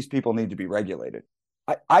I think these people need to be regulated.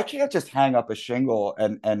 I can't just hang up a shingle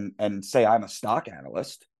and say I'm a stock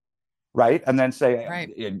analyst, right? And then say,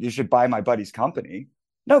 you should buy my buddy's company.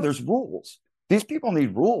 No, there's rules. These people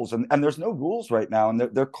need rules, and there's no rules right now, and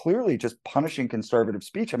they're clearly just punishing conservative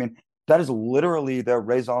speech. I mean, that is literally their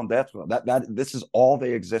raison d'etre. This is all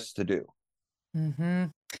they exist to do. Mm-hmm.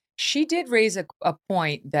 She did raise a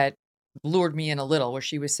point that lured me in a little, where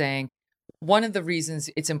she was saying one of the reasons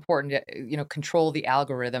it's important to control the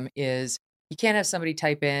algorithm is you can't have somebody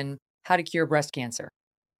type in how to cure breast cancer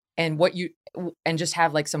and just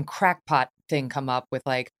have like some crackpot thing come up with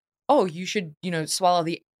like, oh, you should swallow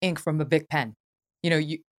the ink from a big pen.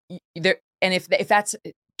 And if that's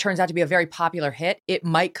turns out to be a very popular hit, it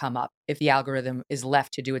might come up if the algorithm is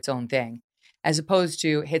left to do its own thing, as opposed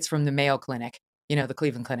to hits from the Mayo Clinic, the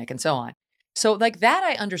Cleveland Clinic, and so on. So like that,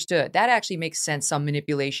 I understood. That actually makes sense, some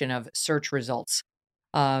manipulation of search results.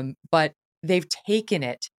 But they've taken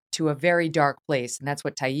it to a very dark place. And that's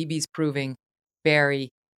what Taibbi's proving, Barry,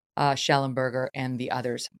 Schellenberger, and the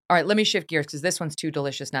others. All right, let me shift gears because this one's too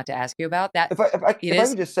delicious not to ask you about. That If I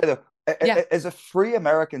can just say, though, as a free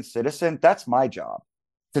American citizen, that's my job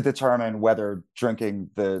to determine whether drinking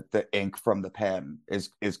the ink from the pen is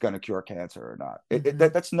going to cure cancer or not.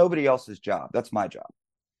 That's nobody else's job. That's my job.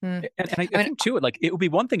 And I think, too, it would be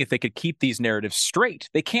one thing if they could keep these narratives straight.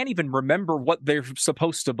 They can't even remember what they're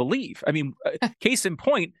supposed to believe. I mean, case in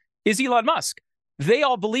point is Elon Musk. They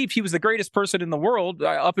all believed he was the greatest person in the world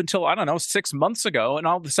up until, 6 months ago. And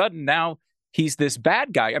all of a sudden now he's this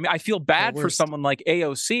bad guy. I mean, I feel bad for someone like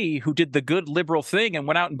AOC who did the good liberal thing and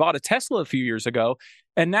went out and bought a Tesla a few years ago.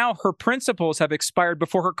 And now her principles have expired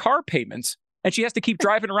before her car payments. And she has to keep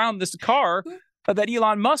driving around this car that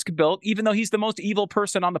Elon Musk built, even though he's the most evil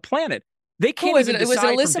person on the planet. They can't even decide.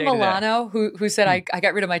 It was Alyssa Milano who said, I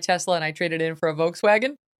got rid of my Tesla and I traded it in for a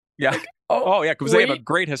Volkswagen. Yeah. Like, yeah, because they have a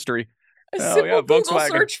great history. A simple Google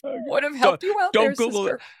search would have helped you out. Don't Google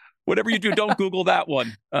it. Whatever you do, don't Google that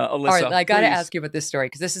one, Alyssa. All right, I got to ask you about this story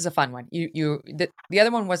because this is a fun one. The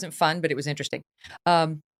other one wasn't fun, but it was interesting.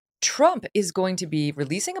 Trump is going to be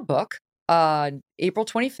releasing a book on April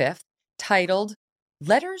 25th titled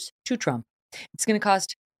Letters to Trump. It's going to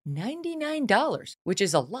cost $99, which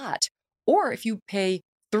is a lot. Or if you pay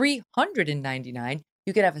 $399,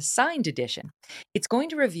 you could have a signed edition. It's going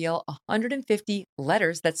to reveal 150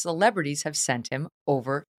 letters that celebrities have sent him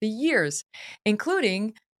over the years,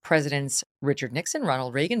 including Presidents Richard Nixon,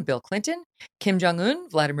 Ronald Reagan, Bill Clinton, Kim Jong-un,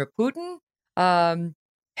 Vladimir Putin.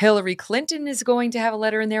 Hillary Clinton is going to have a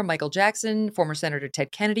letter in there, Michael Jackson, former Senator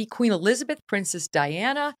Ted Kennedy, Queen Elizabeth, Princess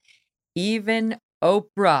Diana, even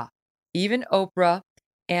Oprah.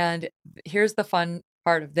 And here's the fun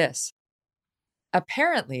part of this.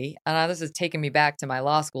 Apparently, and this is taking me back to my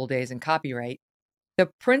law school days in copyright, the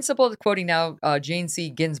principal, quoting now Jane C.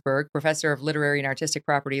 Ginsburg, professor of literary and artistic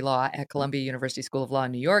property law at Columbia University School of Law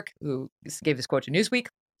in New York, who gave this quote to Newsweek,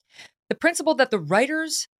 the principle that the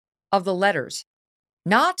writers of the letters,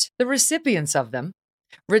 not the recipients of them,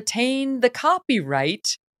 retain the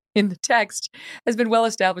copyright in the text has been well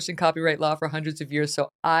established in copyright law for hundreds of years. So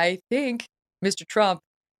I think Mr. Trump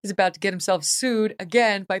is about to get himself sued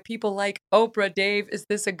again by people like Oprah. Dave, is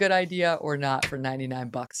this a good idea or not for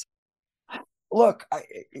 $99? Look,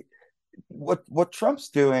 what Trump's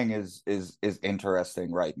doing is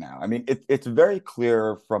interesting right now. I mean, it's very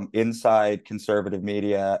clear from inside conservative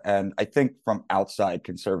media and I think from outside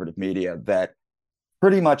conservative media that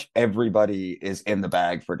pretty much everybody is in the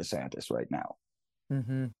bag for DeSantis right now.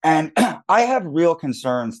 Mm-hmm. And I have real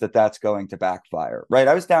concerns that that's going to backfire, right?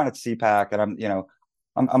 I was down at CPAC and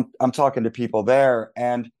I'm talking to people there,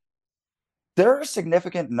 and there are a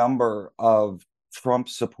significant number of Trump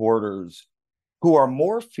supporters who are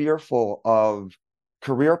more fearful of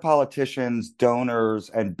career politicians, donors,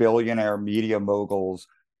 and billionaire media moguls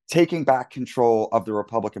taking back control of the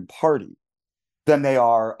Republican Party than they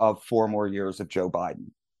are of 4 more years of Joe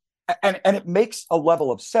Biden. And it makes a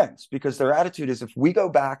level of sense because their attitude is, if we go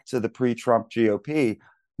back to the pre-Trump GOP,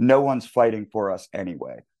 no one's fighting for us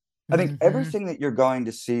anyway. I think everything that you're going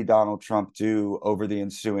to see Donald Trump do over the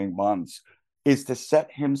ensuing months is to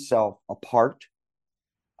set himself apart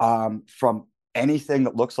from anything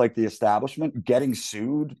that looks like the establishment, getting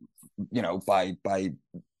sued, by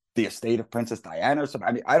the estate of Princess Diana or something.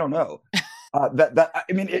 I mean, I don't know.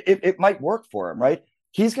 It might work for him, right?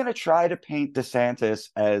 He's going to try to paint DeSantis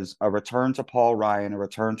as a return to Paul Ryan, a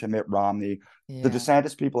return to Mitt Romney. Yeah. The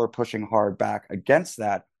DeSantis people are pushing hard back against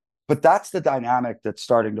that. But that's the dynamic that's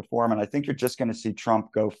starting to form. And I think you're just going to see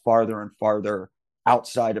Trump go farther and farther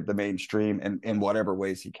outside of the mainstream in whatever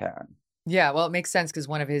ways he can. Yeah, well, it makes sense because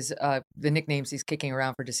one of his the nicknames he's kicking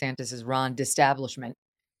around for DeSantis is Ron Destablishment,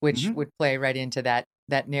 which would play right into that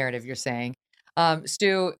narrative you're saying.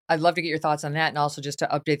 Stu, I'd love to get your thoughts on that, and also just to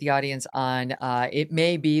update the audience on it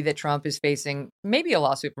may be that Trump is facing maybe a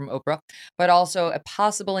lawsuit from Oprah, but also a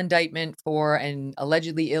possible indictment for an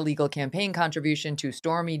allegedly illegal campaign contribution to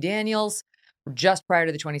Stormy Daniels just prior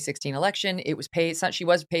to the 2016 election. It was paid. She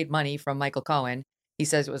was paid money from Michael Cohen. He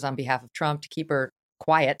says it was on behalf of Trump to keep her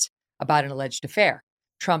quiet about an alleged affair.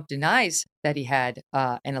 Trump denies that he had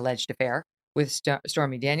an alleged affair with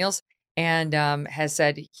Stormy Daniels. And has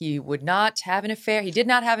said he would not have an affair. He did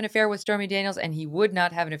not have an affair with Stormy Daniels, and he would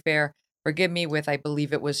not have an affair, forgive me, with, I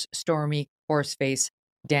believe it was Stormy Horseface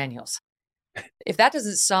Daniels. If that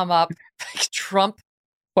doesn't sum up Trump,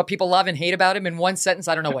 what people love and hate about him in one sentence,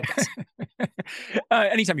 I don't know what does.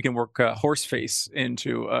 Anytime you can work horseface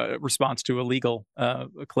into a response to a legal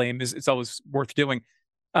claim, it's always worth doing.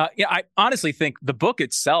 I honestly think the book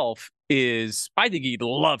itself I think he'd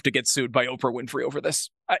love to get sued by Oprah Winfrey over this.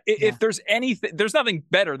 If there's anything, there's nothing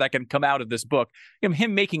better that can come out of this book.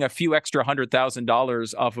 Him making a few extra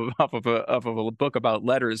 $100,000 off of a book about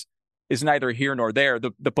letters is neither here nor there.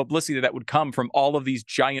 The publicity that would come from all of these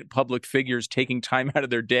giant public figures taking time out of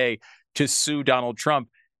their day to sue Donald Trump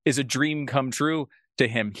is a dream come true to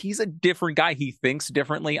him. He's a different guy. He thinks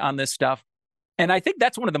differently on this stuff. And I think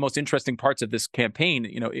that's one of the most interesting parts of this campaign,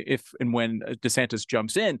 if and when DeSantis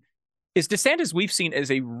jumps in, is DeSantis we've seen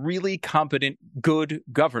as a really competent, good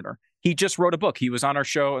governor. He just wrote a book. He was on our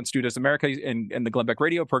show on Stu Does America and the Glenn Beck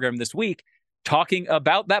radio program this week talking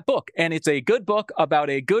about that book. And it's a good book about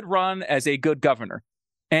a good run as a good governor.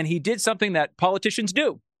 And he did something that politicians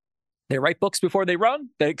do. They write books before they run.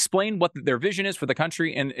 They explain what their vision is for the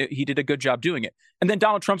country. And he did a good job doing it. And then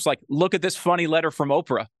Donald Trump's like, look at this funny letter from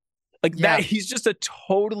Oprah. That, he's just a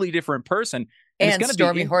totally different person. And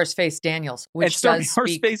Stormy Horseface Daniels, which does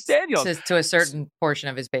speak to a certain portion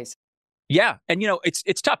of his base. Yeah. And,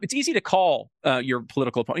 it's tough. It's easy to call your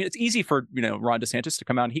political opponent. It's easy for, Ron DeSantis to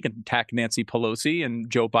come out and he can attack Nancy Pelosi and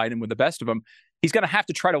Joe Biden with the best of them. He's going to have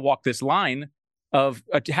to try to walk this line of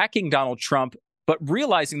attacking Donald Trump, but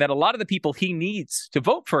realizing that a lot of the people he needs to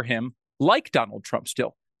vote for him like Donald Trump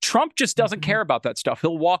still. Trump just doesn't care about that stuff.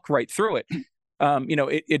 He'll walk right through it.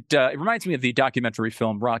 It reminds me of the documentary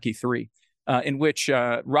film Rocky III. In which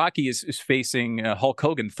Rocky is facing Hulk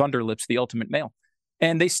Hogan, Thunder Lips, the Ultimate Male.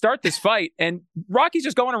 And they start this fight, and Rocky's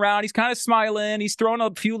just going around. He's kind of smiling. He's throwing a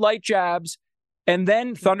few light jabs. And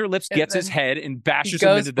then Thunder Lips gets his head and bashes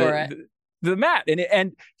him into the mat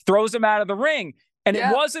and throws him out of the ring. And it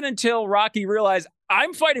wasn't until Rocky realized,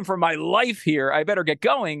 I'm fighting for my life here. I better get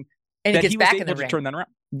going. And that he was able to turn that around.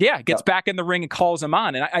 Yeah, gets back in the ring and calls him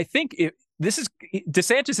on. And I think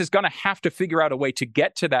DeSantis is going to have to figure out a way to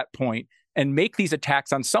get to that point and make these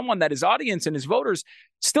attacks on someone that his audience and his voters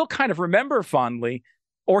still kind of remember fondly,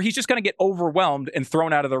 or he's just going to get overwhelmed and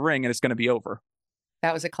thrown out of the ring and it's going to be over.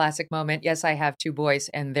 That was a classic moment. Yes, I have 2 boys,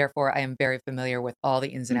 and therefore I am very familiar with all the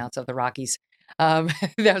ins and outs of the Rockies. That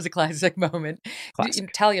was a classic moment.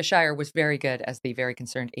 Talia Shire was very good as the very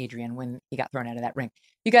concerned Adrian when he got thrown out of that ring.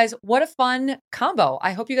 You guys, what a fun combo.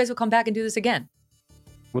 I hope you guys will come back and do this again.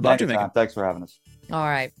 Would love to. Thanks for having us. All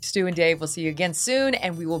right. Stu and Dave, we'll see you again soon.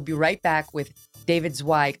 And we will be right back with David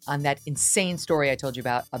Zweig on that insane story I told you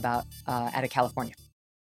about out of California.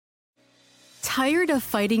 Tired of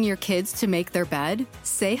fighting your kids to make their bed?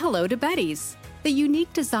 Say hello to Betty's. The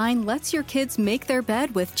unique design lets your kids make their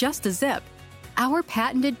bed with just a zip. Our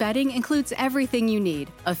patented bedding includes everything you need: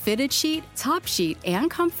 a fitted sheet, top sheet, and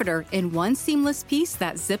comforter in one seamless piece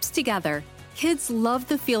that zips together. Kids love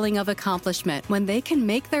the feeling of accomplishment when they can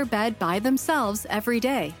make their bed by themselves every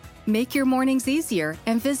day. Make your mornings easier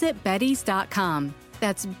and visit beddys.com.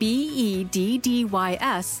 That's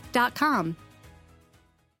BEDDYS.com.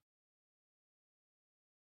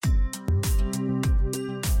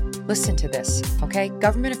 Listen to this, okay?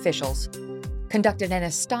 Government officials conducted an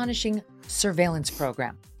astonishing surveillance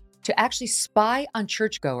program to actually spy on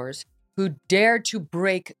churchgoers who dared to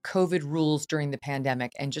break COVID rules during the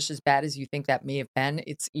pandemic. And just as bad as you think that may have been,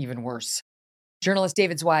 it's even worse. Journalist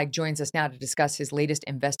David Zweig joins us now to discuss his latest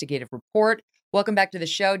investigative report. Welcome back to the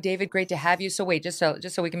show, David. Great to have you. So wait, just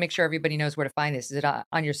so we can make sure everybody knows where to find this. Is it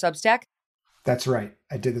on your Substack? That's right.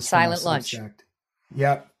 I did this Silent Lunch. Substack.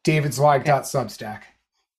 Yep. davidzweig.substack.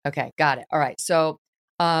 Okay, got it. All right. So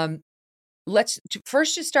let's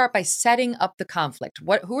first just start by setting up the conflict.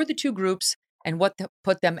 Who are the two groups and what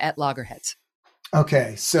put them at loggerheads?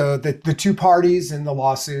 Okay, so the two parties in the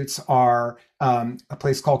lawsuits are a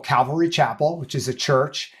place called Calvary Chapel, which is a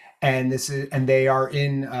church, and they are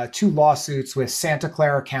in two lawsuits with Santa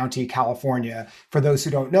Clara County, California. For those who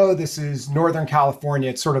don't know, this is Northern California.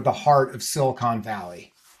 It's sort of the heart of Silicon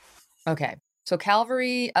Valley. Okay, so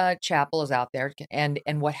Calvary Chapel is out there, and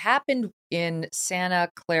what happened in Santa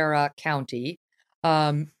Clara County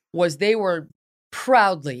was they were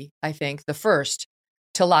proudly, I think, the first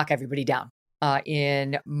to lock everybody down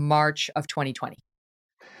in March of 2020.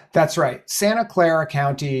 That's right. Santa Clara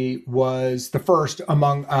County was the first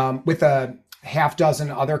among, with a half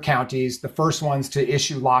dozen other counties, the first ones to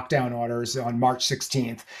issue lockdown orders on March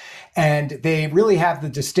 16th. And they really have the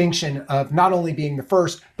distinction of not only being the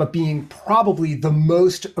first, but being probably the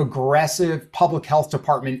most aggressive public health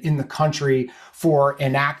department in the country for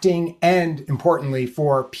enacting and, importantly,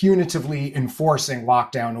 for punitively enforcing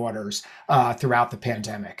lockdown orders throughout the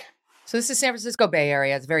pandemic. So this is San Francisco Bay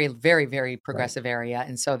Area. It's a very, very, very progressive area.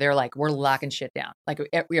 And so they're like, we're locking shit down. Like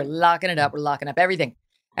we are locking it up. We're locking up everything,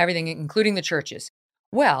 including the churches.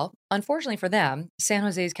 Well, unfortunately for them, San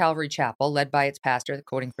Jose's Calvary Chapel, led by its pastor,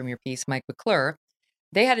 quoting from your piece, Mike McClure,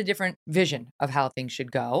 they had a different vision of how things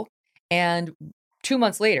should go. And 2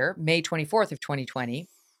 months later, May 24th of 2020,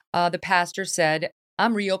 the pastor said,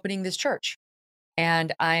 I'm reopening this church.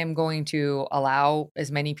 And I am going to allow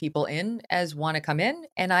as many people in as want to come in,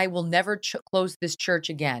 and I will never close this church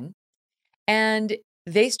again. And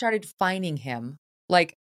they started fining him.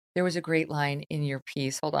 Like, there was a great line in your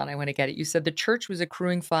piece. Hold on, I want to get it. You said the church was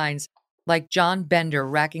accruing fines like John Bender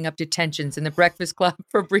racking up detentions in the Breakfast Club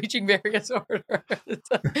for breaching various orders.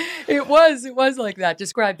 It was like that.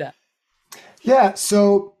 Describe that. Yeah,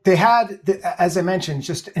 so they had, as I mentioned,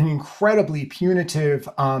 just an incredibly punitive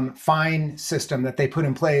fine system that they put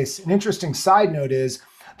in place. An interesting side note is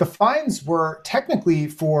the fines were technically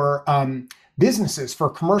for businesses, for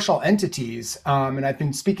commercial entities. And I've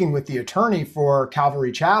been speaking with the attorney for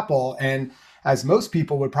Calvary Chapel, and as most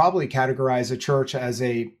people would probably categorize a church as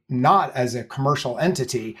not as a commercial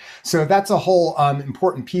entity. So that's a whole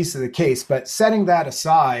important piece of the case. But setting that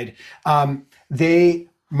aside,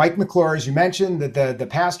 Mike McClure, as you mentioned, the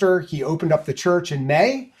pastor, he opened up the church in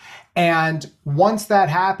May. And once that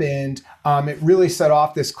happened, it really set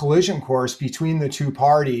off this collision course between the two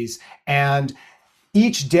parties. And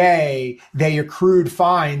each day they accrued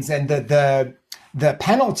fines, and the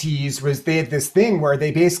penalties was they had this thing where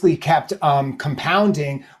they basically kept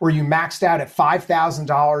compounding, where you maxed out at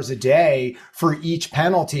 $5,000 a day for each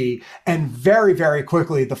penalty. And very, very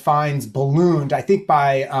quickly, the fines ballooned. I think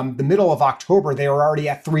by the middle of October, they were already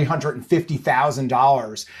at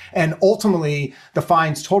 $350,000. And ultimately, the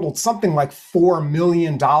fines totaled something like $4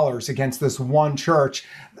 million against this one church.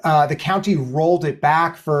 The county rolled it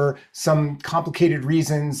back for some complicated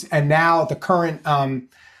reasons. And now the current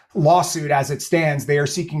lawsuit as it stands, they are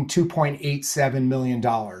seeking $2.87 million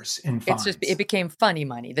in fines. It became funny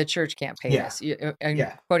money. The church can't pay this.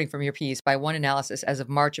 Quoting from your piece, by one analysis, as of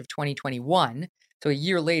March of 2021, so a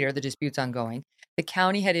year later, the dispute's ongoing, the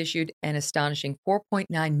county had issued an astonishing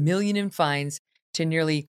 $4.9 million in fines to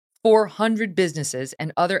nearly 400 businesses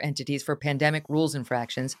and other entities for pandemic rules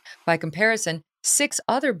infractions. By comparison, 6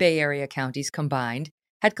 other Bay Area counties combined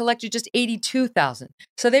had collected just $82,000.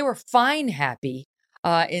 So they were fine happy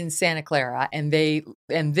in Santa Clara, and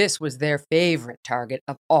this was their favorite target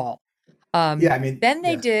of all. Then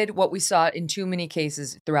they did what we saw in too many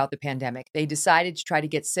cases throughout the pandemic. They decided to try to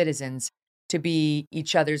get citizens to be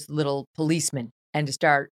each other's little policemen and to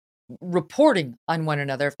start reporting on one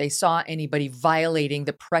another if they saw anybody violating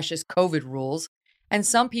the precious COVID rules. And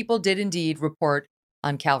some people did indeed report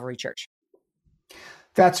on Calvary Church.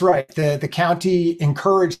 That's right. The county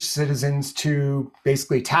encouraged citizens to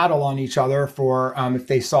basically tattle on each other for if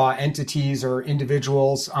they saw entities or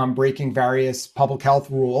individuals breaking various public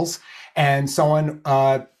health rules. And someone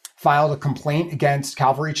filed a complaint against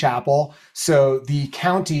Calvary Chapel. So the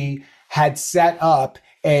county had set up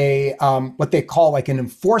a what they call like an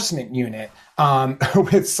enforcement unit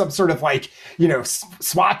with some sort of like, you know,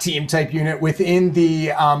 SWAT team type unit within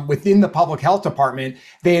the public health department.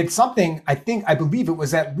 They had something, I believe it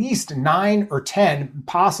was at least 9 or 10,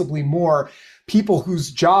 possibly more, people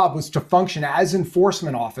whose job was to function as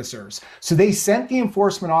enforcement officers. So they sent the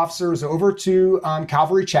enforcement officers over to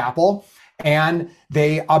Calvary Chapel, and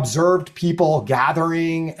they observed people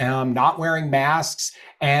gathering, not wearing masks,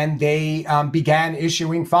 and they began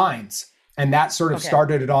issuing fines. And that sort of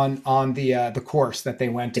started it on the course that they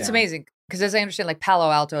went down. It's amazing because, as I understand, like Palo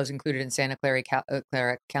Alto is included in Santa Clara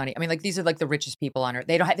County. I mean, like these are like the richest people on earth.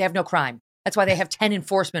 They have no crime. That's why they have 10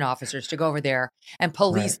 enforcement officers to go over there and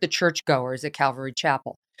police the churchgoers at Calvary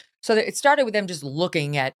Chapel. So it started with them just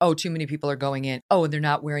looking at, oh, too many people are going in. Oh, and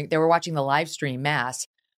they were watching the live stream mass.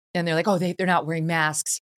 And they're like, oh, they're not wearing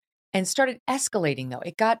masks. And started escalating, though.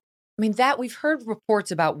 That we've heard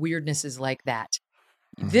reports about weirdnesses like that.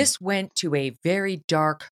 Mm-hmm. This went to a very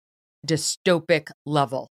dark, dystopic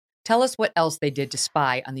level. Tell us what else they did to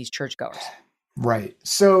spy on these churchgoers. Right.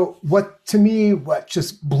 So what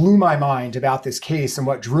just blew my mind about this case and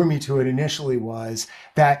what drew me to it initially was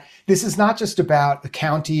that this is not just about the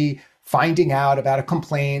county finding out about a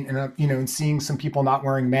complaint and seeing some people not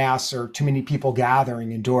wearing masks or too many people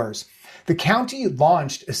gathering indoors. The county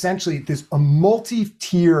launched essentially a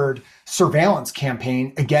multi-tiered surveillance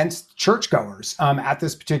campaign against churchgoers at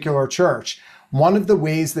this particular church. One of the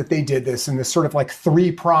ways that they did this in this sort of like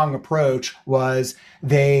three-prong approach was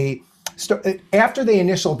after they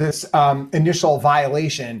initial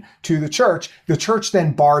violation to the church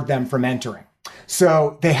then barred them from entering.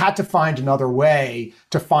 So they had to find another way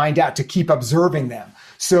to keep observing them.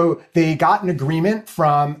 So they got an agreement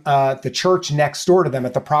from the church next door to them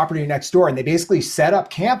at the property next door, and they basically set up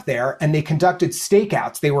camp there and they conducted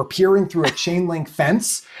stakeouts. They were peering through a chain link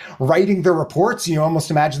fence, writing their reports. You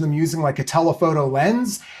almost imagine them using like a telephoto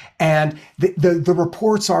lens. And the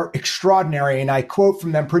reports are extraordinary. And I quote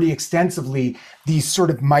from them pretty extensively, these sort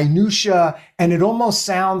of minutia, and it almost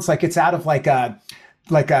sounds like it's out of like a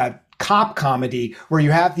cop comedy where you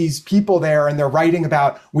have these people there and they're writing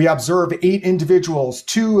about, we observed 8 individuals,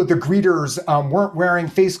 2 of the greeters weren't wearing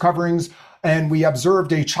face coverings, and we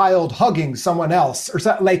observed a child hugging someone else, or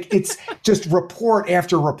something. Like, it's just report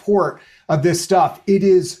after report of this stuff. It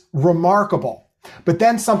is remarkable. But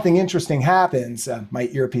then something interesting happens. My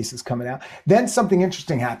earpiece is coming out. Then something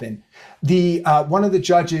interesting happened. One of the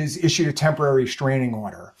judges issued a temporary restraining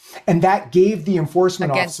order, and that gave the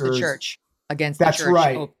enforcement against officers the church. Against the That's church.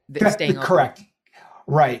 right. That's correct.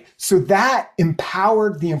 Right. So that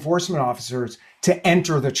empowered the enforcement officers to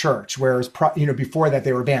enter the church, whereas before that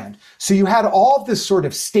they were banned. So you had all of this sort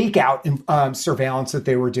of stakeout surveillance that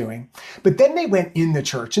they were doing, but then they went in the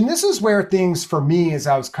church. And this is where things, for me, as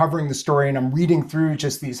I was covering the story and I'm reading through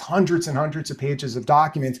just these hundreds and hundreds of pages of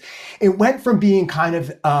documents, it went from being kind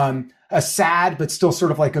of a sad but still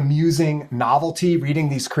sort of like amusing novelty, reading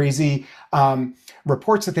these crazy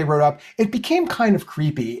reports that they wrote up. It became kind of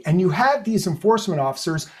creepy. And you had these enforcement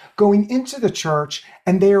officers going into the church,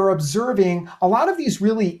 and they are observing a lot of these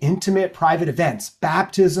really intimate private events,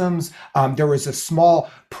 baptisms. There was a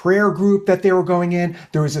small prayer group that they were going in.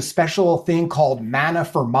 There was a special thing called Manna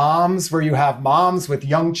for Moms, where you have moms with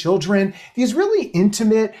young children, these really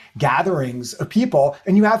intimate gatherings of people.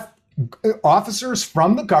 And you have officers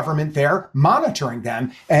from the government there monitoring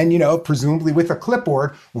them and, presumably with a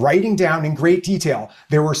clipboard, writing down in great detail.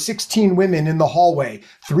 There were 16 women in the hallway.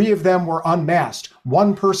 3 of them were unmasked.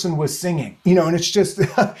 1 person was singing, and it's just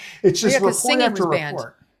report after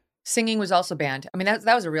report. Singing was also banned. I mean,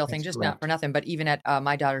 that was a real thing, just not for nothing. But even at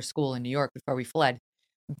my daughter's school in New York, before we fled,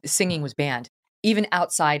 singing was banned, even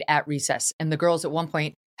outside at recess. And the girls at one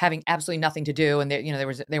point, having absolutely nothing to do, and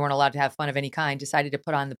they weren't allowed to have fun of any kind, decided to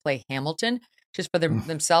put on the play Hamilton just for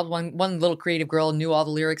themselves. One little creative girl knew all the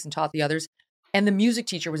lyrics and taught the others. And the music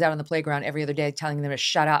teacher was out on the playground every other day telling them to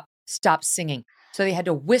shut up, stop singing. So they had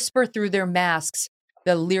to whisper through their masks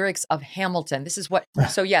the lyrics of Hamilton. This is what,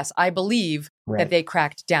 so yes, I believe that they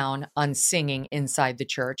cracked down on singing inside the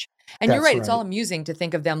church. And you're right, it's all amusing to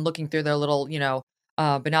think of them looking through their little,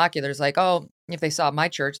 binoculars, like, oh, if they saw my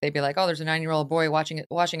church, they'd be like, oh, there's a 9-year-old boy washing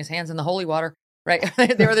his hands in the holy water, right?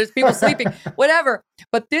 There's people sleeping, whatever.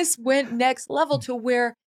 But this went next level to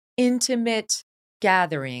where intimate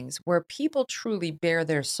gatherings, where people truly bare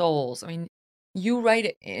their souls. I mean, you write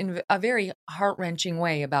it in a very heart-wrenching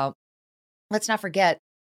way about, let's not forget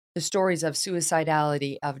the stories of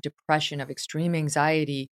suicidality, of depression, of extreme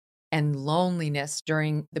anxiety and loneliness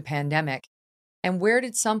during the pandemic. And where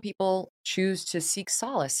did some people choose to seek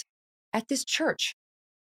solace? at this church.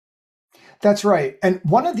 That's right. And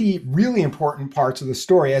one of the really important parts of the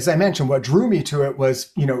story, as I mentioned, what drew me to it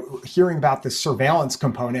was, hearing about the surveillance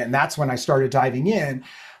component. And that's when I started diving in.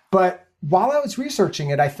 But while I was researching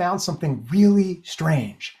it, I found something really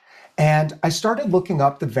strange. And I started looking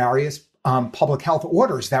up the various public health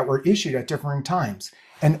orders that were issued at different times.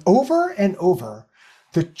 And over,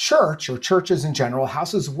 the church, or churches in general,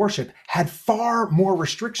 houses of worship, had far more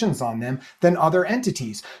restrictions on them than other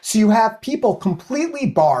entities. So you have people completely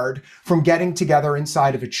barred from getting together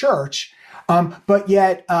inside of a church, but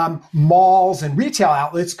yet malls and retail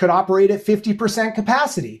outlets could operate at 50%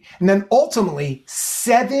 capacity. And then ultimately,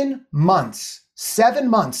 7 months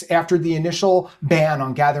after the initial ban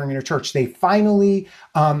on gathering in a church, they finally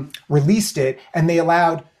released it, and they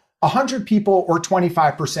allowed 100 people or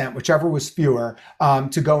 25%, whichever was fewer,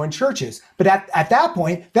 to go in churches. But at that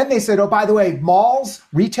point, then they said, oh, by the way, malls,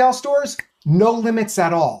 retail stores, no limits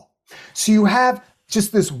at all. So you have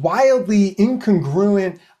just this wildly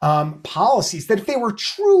incongruent policies that if they were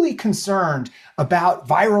truly concerned about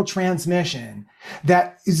viral transmission,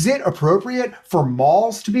 that is it appropriate for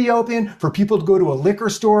malls to be open, for people to go to a liquor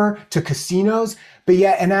store, to casinos? But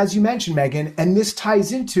yeah, and as you mentioned, Megan, and this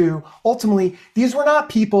ties into, ultimately, these were not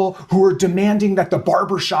people who were demanding that the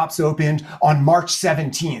barbershops opened on March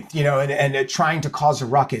 17th, and trying to cause a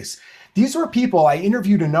ruckus. These were people, I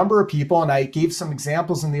interviewed a number of people, and I gave some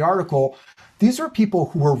examples in the article. These are people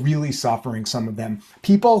who are really suffering, some of them,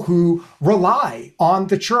 people who rely on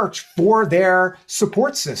the church for their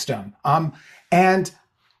support system. And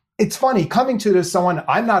it's funny, coming to this, someone,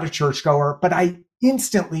 I'm not a churchgoer, but I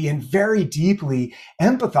instantly and very deeply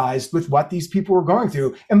empathized with what these people were going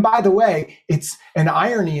through. And by the way, it's an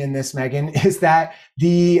irony in this, Megan, is that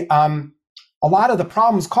a lot of the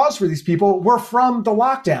problems caused for these people were from the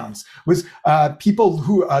lockdowns. Was people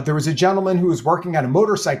who there was a gentleman who was working at a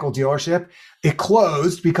motorcycle dealership. It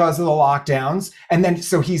closed because of the lockdowns. And then,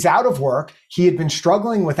 so he's out of work. He had been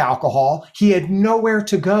struggling with alcohol. He had nowhere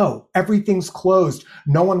to go. Everything's closed.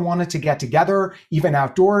 No one wanted to get together, even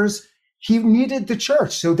outdoors. He needed the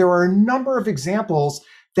church. So there are a number of examples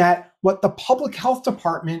that what the public health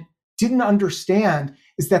department didn't understand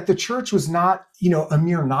is that the church was not, a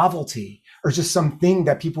mere novelty or just something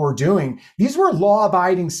that people were doing. These were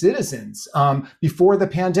law-abiding citizens before the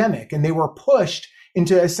pandemic, and they were pushed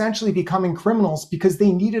into essentially becoming criminals because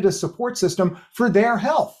they needed a support system for their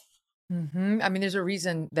health. Mm-hmm. I mean, there's a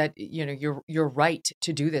reason that, your right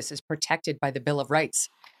to do this is protected by the Bill of Rights.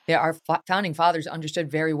 Our founding fathers understood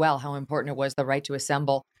very well how important it was, the right to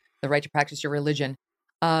assemble, the right to practice your religion.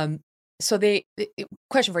 So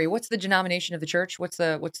question for you, what's the denomination of the church? What's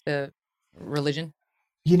the religion?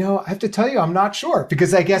 I have to tell you, I'm not sure,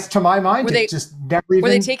 because I guess to my mind, just never even... Were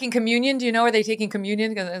they taking communion? Do you know, are they taking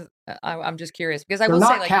communion? I'm just curious, because they're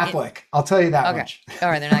not Catholic. I'll tell you that much. All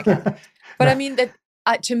right, they're not Catholic. But I mean, that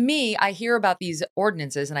to me, I hear about these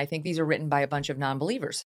ordinances, and I think these are written by a bunch of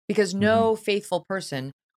non-believers, because no faithful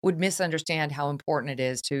person would misunderstand how important it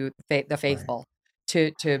is to the faithful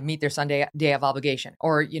to meet their Sunday day of obligation,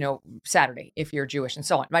 or, Saturday if you're Jewish, and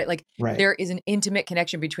so on, right? There is an intimate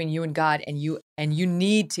connection between you and God, and you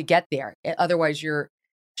need to get there. Otherwise, your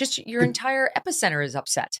entire epicenter is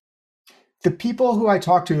upset. The people who I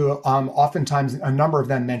talk to, oftentimes a number of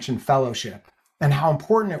them mention fellowship and how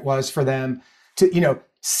important it was for them to,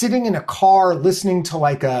 sitting in a car, listening to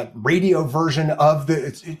like a radio version of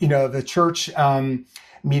the church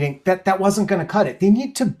meeting, that wasn't going to cut it. They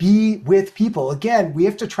need to be with people. Again, we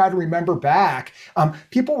have to try to remember back.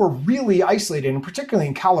 People were really isolated, and particularly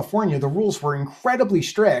in California, the rules were incredibly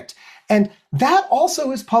strict. And that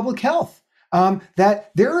also is public health.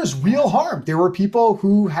 That there is real harm. There were people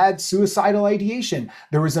who had suicidal ideation.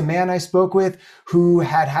 There was a man I spoke with who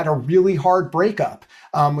had a really hard breakup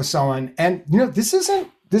with someone. And,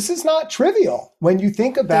 this is not trivial when you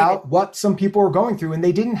think about what some people were going through, and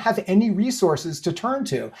they didn't have any resources to turn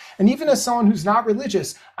to. And even as someone who's not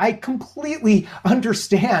religious, I completely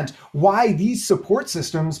understand why these support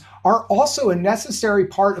systems are also a necessary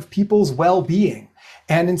part of people's well-being.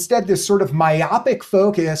 And instead, this sort of myopic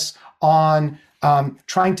focus on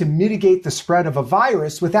trying to mitigate the spread of a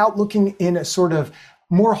virus without looking in a sort of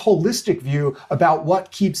more holistic view about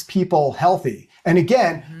what keeps people healthy. And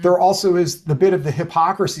again, there also is the bit of the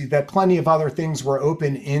hypocrisy that plenty of other things were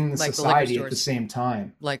open in society at the same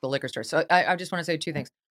time. Like the liquor store. So I just want to say two things.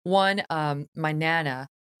 One, my Nana,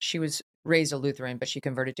 she was raised a Lutheran, but she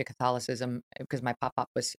converted to Catholicism because my pop-up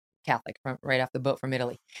was Catholic right off the boat from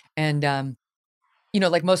Italy. And,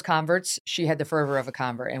 like most converts, she had the fervor of a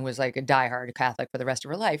convert and was like a diehard Catholic for the rest of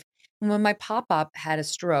her life. And when my pop-up had a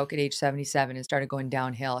stroke at age 77 and started going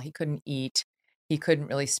downhill, he couldn't eat. He couldn't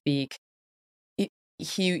really speak.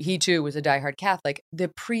 He too was a diehard Catholic. The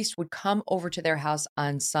priest would come over to their house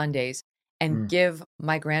on Sundays and give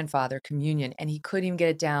my grandfather communion, and he couldn't even get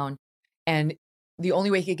it down. And the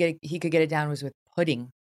only way he could get it down was with pudding.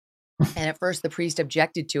 And at first the priest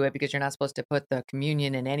objected to it because you're not supposed to put the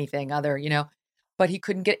communion in anything other, but he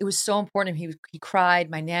couldn't get, it was so important. He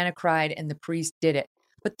cried, my Nana cried, and the priest did it.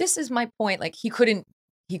 But this is my point. Like he couldn't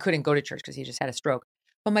go to church because he just had a stroke.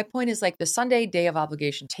 But my point is like the Sunday day of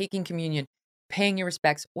obligation, taking communion, paying your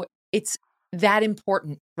respects. It's that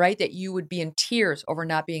important, right? That you would be in tears over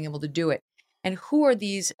not being able to do it. And who are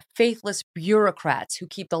these faithless bureaucrats who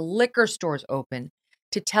keep the liquor stores open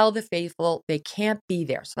to tell the faithful they can't be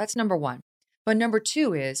there? So that's number one. But number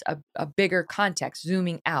two is a bigger context,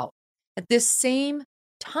 zooming out. At this same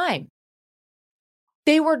time,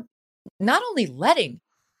 they were not only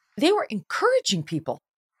they were encouraging people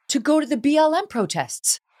to go to the BLM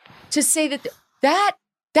protests, to say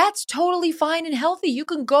that's totally fine and healthy. You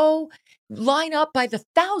can go line up by the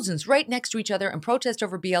thousands right next to each other and protest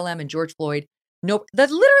over BLM and George Floyd. Nope.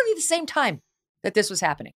 That's literally the same time that this was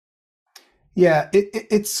happening. Yeah,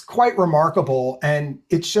 it's quite remarkable. And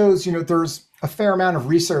it shows, there's a fair amount of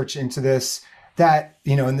research into this that,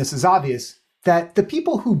 and this is obvious, that the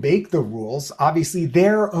people who make the rules, obviously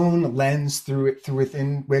their own lens through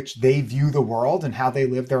within which they view the world and how they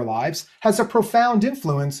live their lives has a profound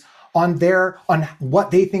influence on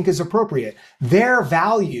what they think is appropriate. Their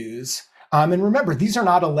values, and remember, these are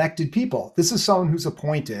not elected people. This is someone who's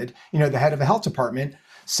appointed, the head of the health department,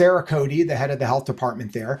 Sarah Cody, the head of the health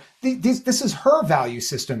department there. This is her value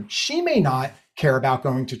system. She may not care about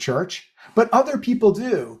going to church, but other people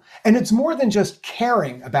do. And it's more than just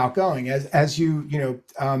caring about going, as you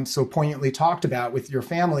so poignantly talked about with your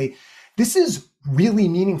family. This is really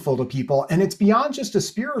meaningful to people, and it's beyond just a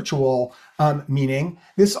spiritual meaning.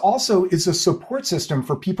 This also is a support system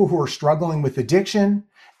for people who are struggling with addiction,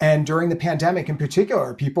 and during the pandemic in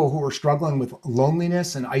particular, people who are struggling with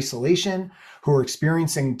loneliness and isolation, who are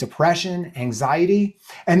experiencing depression, anxiety.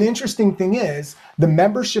 And the interesting thing is, the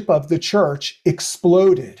membership of the church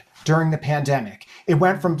exploded during the pandemic. It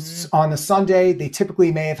went from on a Sunday, they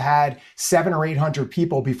typically may have had 700 or 800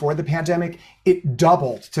 people before the pandemic. It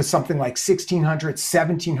doubled to something like 1,600,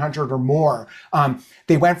 1,700 or more.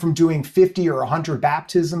 They went from doing 50 or 100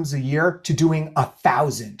 baptisms a year to doing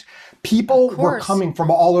 1,000. People were coming from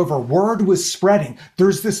all over. Word was spreading.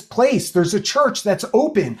 There's this place, there's a church that's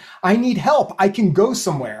open. I need help. I can go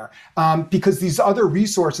somewhere because these other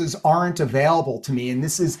resources aren't available to me. And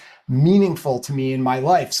this is meaningful to me in my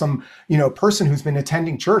life. Some, person who's been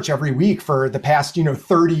attending church every week for the past,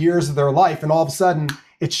 30 years of their life. And all of a sudden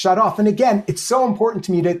it's shut off. And again, it's so important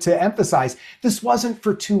to me to emphasize this wasn't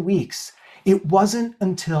for 2 weeks. It wasn't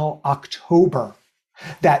until October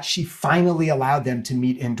that she finally allowed them to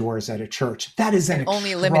meet indoors at a church. That is an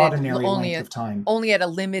extraordinary length of time. Only at a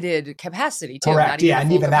limited capacity, too. Correct. Yeah,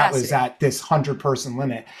 and even that was at this 100-person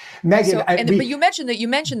limit. Megan, but you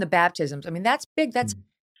mentioned the baptisms. I mean, that's big. That's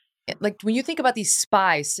like when you think about these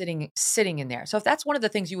spies sitting in there. So if that's one of the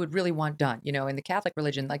things you would really want done, in the Catholic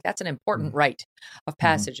religion, like that's an important rite of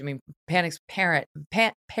passage. I mean,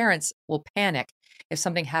 parents will panic if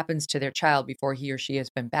something happens to their child before he or she has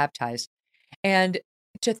been baptized. And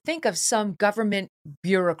to think of some government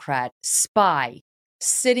bureaucrat, spy,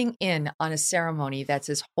 sitting in on a ceremony that's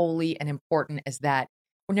as holy and important as that,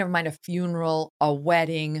 or never mind a funeral, a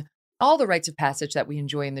wedding, all the rites of passage that we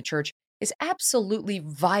enjoy in the church, is absolutely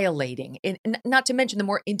violating. And not to mention the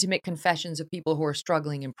more intimate confessions of people who are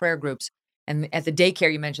struggling in prayer groups. And at the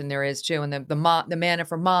daycare you mentioned there is too, and the manna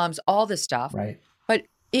for moms, all this stuff. Right. But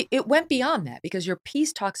it went beyond that because your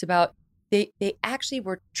piece talks about they actually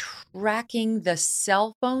were tracking the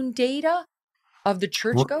cell phone data of the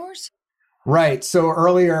churchgoers. Right. So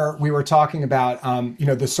earlier we were talking about,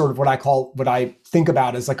 the sort of what I think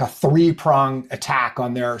about as like a 3-pronged attack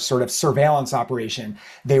on their sort of surveillance operation.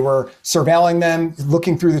 They were surveilling them,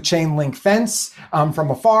 looking through the chain link fence from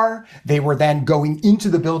afar. They were then going into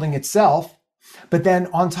the building itself. But then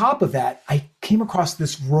on top of that, I came across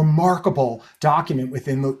this remarkable document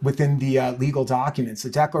within the legal documents, the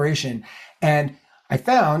declaration. And I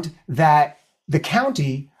found that the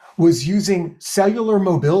county was using cellular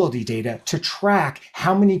mobility data to track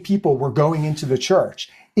how many people were going into the church.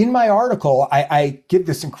 In my article, I give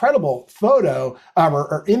this incredible photo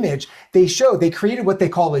or image. They created what they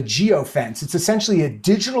call a geofence. It's essentially a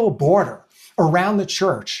digital border around the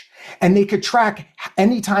church. And they could track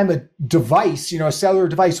any time a device, a cellular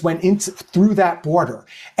device went through that border.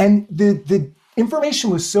 And the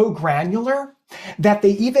information was so granular that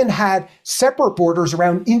they even had separate borders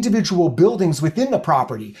around individual buildings within the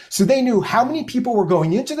property. So they knew how many people were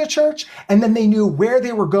going into the church, and then they knew where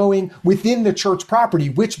they were going within the church property,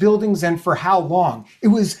 which buildings and for how long.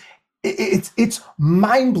 It's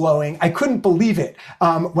mind-blowing. I couldn't believe it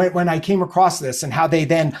when I came across this and how they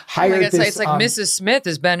then hired this. It's like Mrs. Smith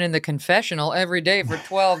has been in the confessional every day for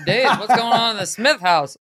 12 days. What's going on in the Smith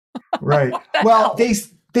house? Right. Well, they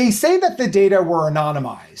say that the data were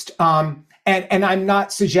anonymized. And I'm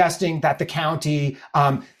not suggesting that the county,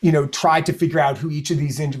 tried to figure out who each of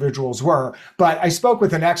these individuals were. But I spoke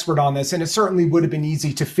with an expert on this, and it certainly would have been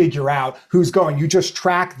easy to figure out who's going. You just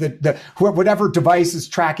track whatever device is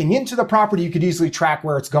tracking into the property. You could easily track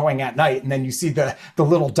where it's going at night, and then you see the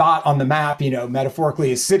little dot on the map,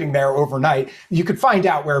 metaphorically, is sitting there overnight. You could find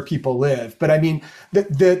out where people live. But I mean,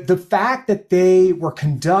 the fact that they were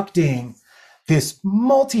conducting this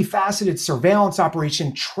multifaceted surveillance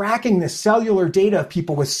operation, tracking the cellular data of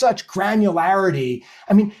people with such granularity.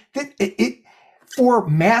 I mean, for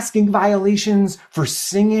masking violations, for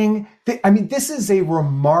singing. This is a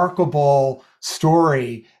remarkable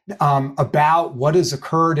story about what has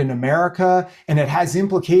occurred in America, and it has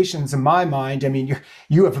implications in my mind. I mean,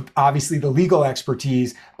 you have obviously the legal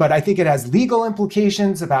expertise, but I think it has legal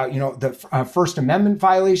implications about, the First Amendment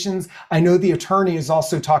violations. I know the attorney is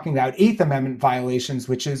also talking about Eighth Amendment violations,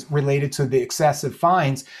 which is related to the excessive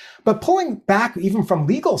fines. But pulling back even from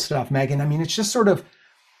legal stuff, Megan, it's just sort of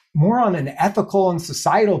more on an ethical and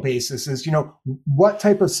societal basis is, what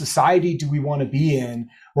type of society do we want to be in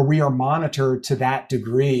where we are monitored to that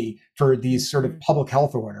degree for these sort of public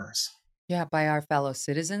health orders? Yeah, by our fellow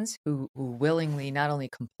citizens who willingly not only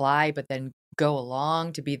comply, but then go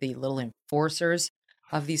along to be the little enforcers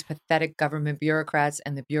of these pathetic government bureaucrats,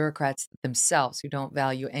 and the bureaucrats themselves who don't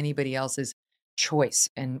value anybody else's choice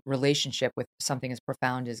and relationship with something as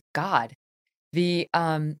profound as God.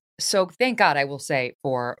 So thank God, I will say,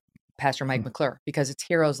 for Pastor Mike McClure, because it's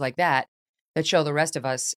heroes like that show the rest of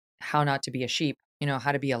us how not to be a sheep,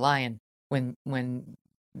 how to be a lion when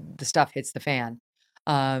the stuff hits the fan.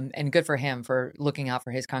 And good for him for looking out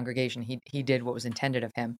for his congregation. He did what was intended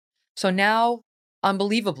of him. So now,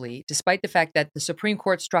 unbelievably, despite the fact that the Supreme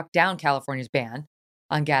Court struck down California's ban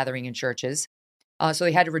on gathering in churches, so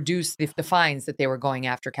they had to reduce the fines that they were going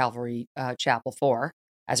after Calvary Chapel for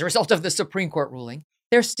as a result of the Supreme Court ruling.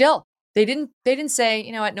 They didn't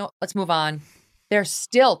say, no, let's move on. They're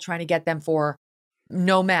still trying to get them for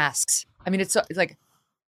no masks. It's like,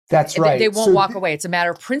 that's right. They won't walk away. It's a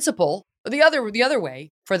matter of principle. The other way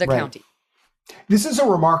for the county. This is a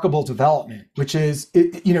remarkable development, which is,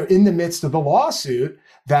 in the midst of the lawsuit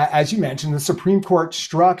that, as you mentioned, the Supreme Court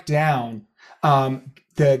struck down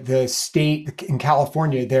the state in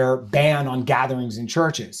California, their ban on gatherings in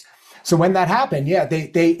churches. So when that happened,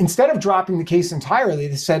 they instead of dropping the case entirely,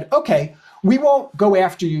 they said, okay, we won't go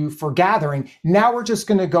after you for gathering. Now we're just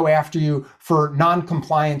going to go after you for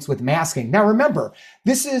non-compliance with masking. Now remember,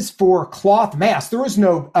 this is for cloth masks. There is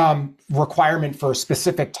no requirement for a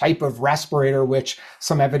specific type of respirator, which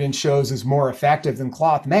some evidence shows is more effective than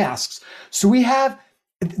cloth masks. So we have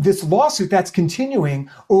this lawsuit that's continuing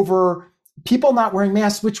over people not wearing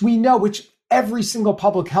masks, which every single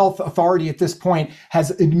public health authority at this point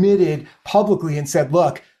has admitted publicly and said,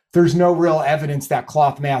 look, there's no real evidence that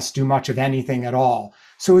cloth masks do much of anything at all.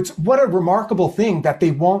 So it's what a remarkable thing that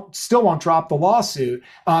they still won't drop the lawsuit.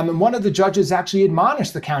 And one of the judges actually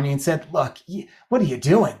admonished the county and said, look, what are you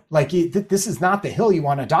doing? This is not the hill you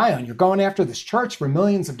want to die on. You're going after this church for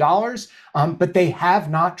millions of dollars, but they have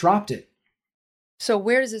not dropped it. So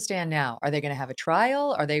where does it stand now? Are they going to have a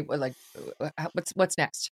trial? Are they what's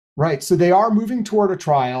next? Right. So they are moving toward a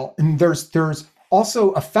trial, and there's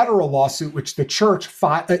also a federal lawsuit which the church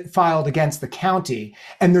filed against the county.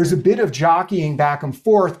 And there's a bit of jockeying back and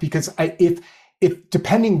forth because if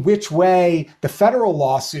depending which way the federal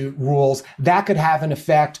lawsuit rules, that could have an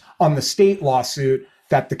effect on the state lawsuit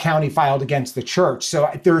that the county filed against the church.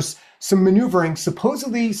 So there's some maneuvering.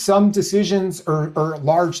 Supposedly some decisions or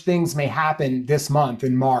large things may happen this month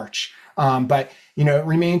in March. But it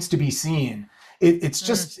remains to be seen. It's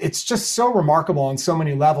just so remarkable on so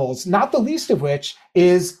many levels, not the least of which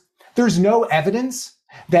is there's no evidence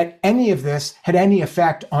that any of this had any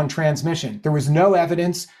effect on transmission. There was no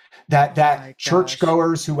evidence that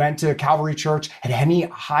churchgoers who went to Calvary Church had any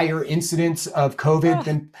higher incidence of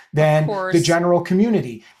COVID than the general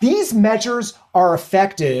community. These measures are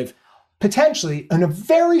effective potentially in a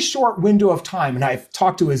very short window of time. And I've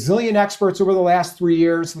talked to a zillion experts over the last 3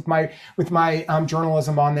 years with my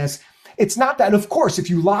journalism on this. It's not that, of course, if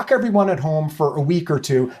you lock everyone at home for a week or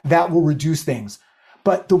two, that will reduce things.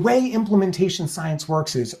 But the way implementation science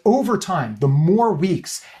works is over time, the more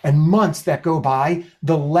weeks and months that go by,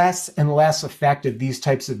 the less and less effective these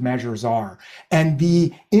types of measures are. And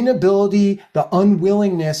the inability, the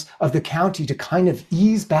unwillingness of the county to kind of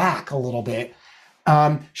ease back a little bit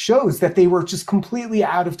shows that they were just completely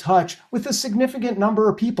out of touch with a significant number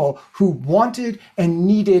of people who wanted and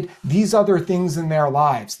needed these other things in their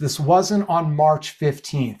lives. This wasn't on March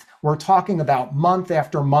 15th. We're talking about month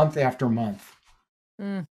after month after month.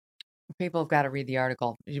 People have got to read the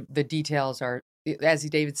article. The details are, as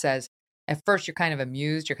David says, at first you're kind of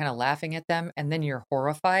amused, you're kind of laughing at them, and then you're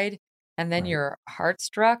horrified, and then you're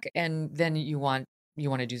heartstruck, and then you want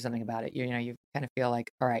to do something about it. You kind of feel like,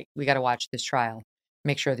 all right, we got to watch this trial,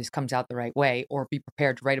 make sure this comes out the right way, or be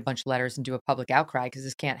prepared to write a bunch of letters and do a public outcry because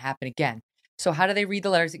this can't happen again. So how do they read the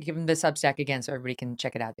letters? Give them the Substack again so everybody can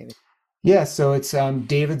check it out, David. Yeah, so it's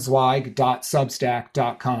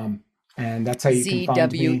davidzweig.substack.com. And that's how you can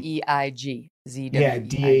find me. Zweig. Yeah,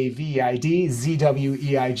 DAVID,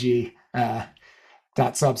 ZWEIG,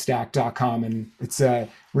 .substack.com. And it's a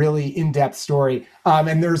really in-depth story.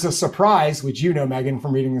 And there's a surprise, which you know, Megan,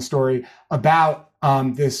 from reading the story, about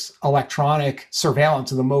this electronic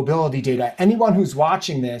surveillance of the mobility data. Anyone who's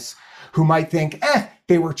watching this who might think,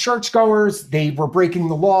 they were churchgoers, they were breaking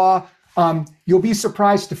the law, you'll be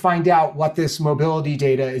surprised to find out what this mobility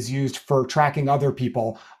data is used for tracking other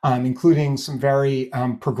people, including some very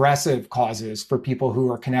progressive causes for people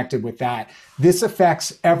who are connected with that. This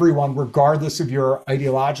affects everyone, regardless of your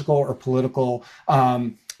ideological or political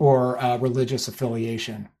or religious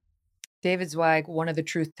affiliation. David Zweig, one of the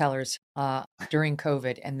truth tellers during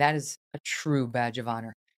COVID, and that is a true badge of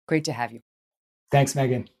honor. Great to have you. Thanks,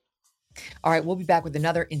 Megan. All right, we'll be back with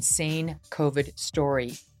another insane COVID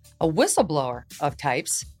story. A whistleblower of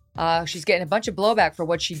types. She's getting a bunch of blowback for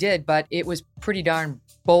what she did, but it was pretty darn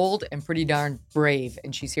bold and pretty darn brave.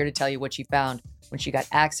 And she's here to tell you what she found when she got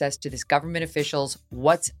access to this government official's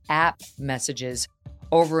WhatsApp messages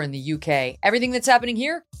over in the UK. Everything that's happening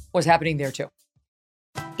here was happening there too.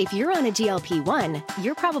 If you're on a GLP-1,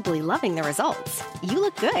 you're probably loving the results. You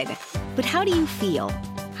look good. But how do you feel?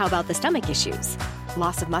 How about the stomach issues?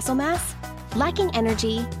 Loss of muscle mass? Lacking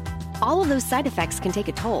energy? All of those side effects can take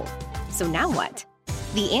a toll. So now what?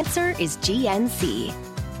 The answer is GNC.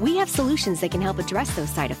 We have solutions that can help address those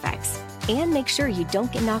side effects and make sure you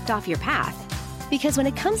don't get knocked off your path. Because when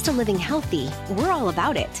it comes to living healthy, we're all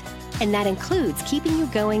about it. And that includes keeping you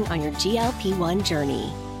going on your GLP-1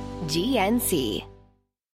 journey. GNC.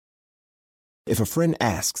 If a friend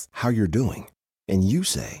asks how you're doing, and you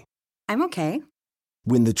say, I'm okay.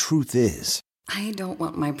 When the truth is, I don't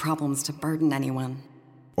want my problems to burden anyone.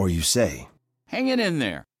 Or you say, hang it in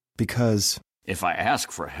there. Because if I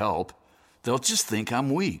ask for help, they'll just think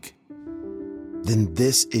I'm weak. Then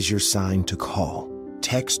this is your sign to call,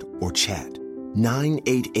 text, or chat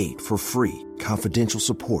 988 for free, confidential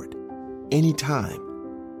support. Anytime.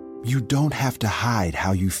 You don't have to hide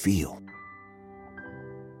how you feel.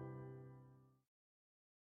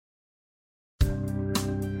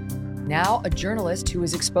 Now, a journalist who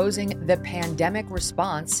is exposing the pandemic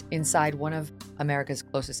response inside one of America's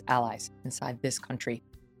closest allies, inside this country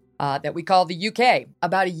that we call the UK.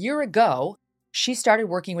 About a year ago, she started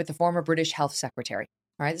working with the former British Health Secretary.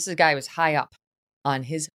 All right, this is a guy who was high up on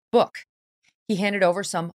his book. He handed over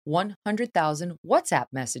some 100,000 WhatsApp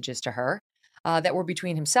messages to her that were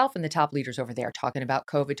between himself and the top leaders over there, talking about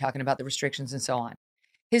COVID, talking about the restrictions and so on.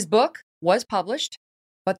 His book was published.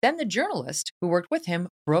 But then the journalist who worked with him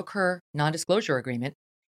broke her non-disclosure agreement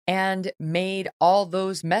and made all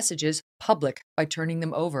those messages public by turning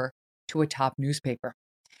them over to a top newspaper.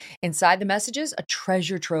 Inside the messages, a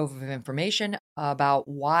treasure trove of information about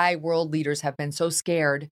why world leaders have been so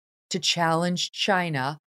scared to challenge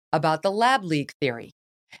China about the lab leak theory,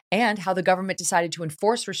 and how the government decided to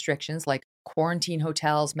enforce restrictions like quarantine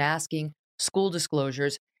hotels, masking, school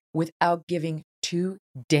disclosures, without giving two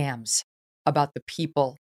damns about the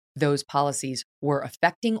people those policies were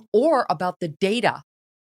affecting or about the data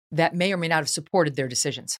that may or may not have supported their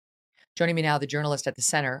decisions. Joining me now, the journalist at the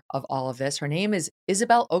center of all of this. Her name is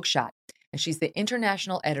Isabel Oakeshott, and she's the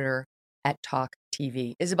international editor at Talk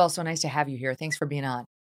TV. Isabel, so nice to have you here. Thanks for being on.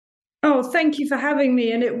 Oh, thank you for having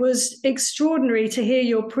me. And it was extraordinary to hear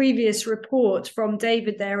your previous report from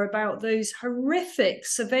David there about those horrific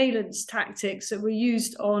surveillance tactics that were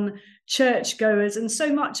used on churchgoers. And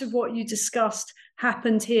so much of what you discussed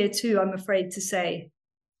happened here too, I'm afraid to say.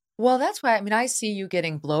 Well, that's why, I see you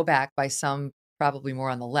getting blowback by some, probably more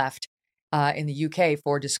on the left, in the UK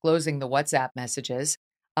for disclosing the WhatsApp messages.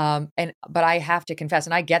 But I have to confess,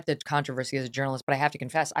 and I get the controversy as a journalist, but I have to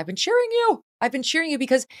confess, I've been cheering you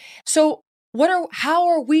because, so how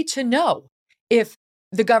are we to know if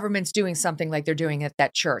the government's doing something like they're doing at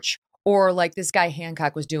that church, or like this guy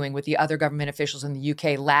Hancock was doing with the other government officials in the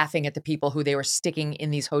UK, laughing at the people who they were sticking in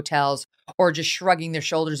these hotels, or just shrugging their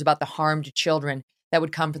shoulders about the harm to children that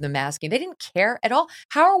would come from the masking? They didn't care at all.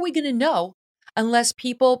 How are we going to know unless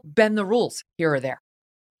people bend the rules here or there?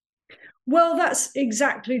 Well, that's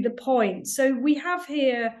exactly the point. So we have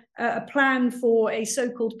here a plan for a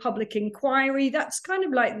so-called public inquiry. That's kind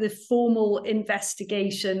of like the formal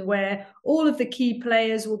investigation where all of the key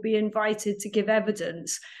players will be invited to give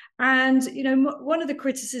evidence. And, one of the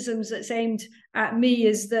criticisms that's aimed at me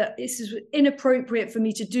is that this is inappropriate for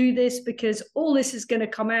me to do this because all this is going to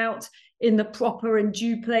come out in the proper and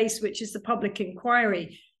due place, which is the public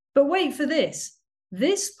inquiry. But wait for this.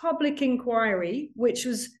 This public inquiry, which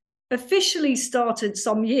was officially started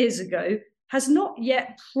some years ago, has not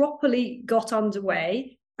yet properly got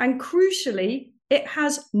underway. And crucially, it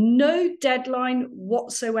has no deadline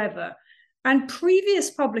whatsoever. And previous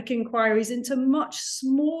public inquiries into much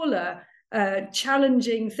smaller,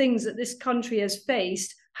 challenging things that this country has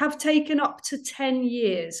faced have taken up to 10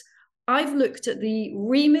 years. I've looked at the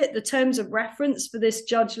remit, the terms of reference for this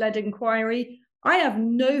judge-led inquiry. I have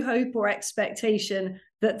no hope or expectation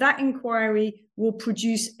that that inquiry will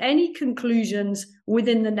produce any conclusions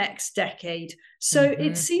within the next decade. So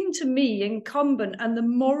it seemed to me incumbent and the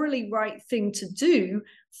morally right thing to do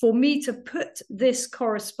for me to put this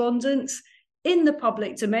correspondence in the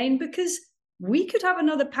public domain, because we could have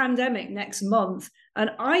another pandemic next month.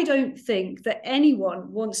 And I don't think that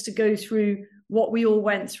anyone wants to go through what we all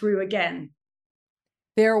went through again.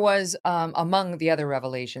 There was, among the other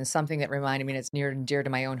revelations, something that reminded me, and it's near and dear to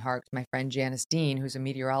my own heart. My friend Janice Dean, who's a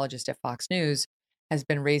meteorologist at Fox News, has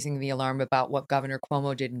been raising the alarm about what Governor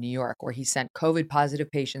Cuomo did in New York, where he sent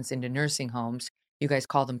COVID-positive patients into nursing homes. You guys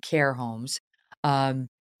call them care homes.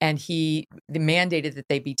 And he mandated that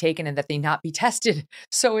they be taken and that they not be tested.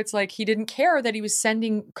 So it's like he didn't care that he was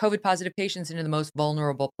sending COVID-positive patients into the most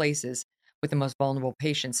vulnerable places with the most vulnerable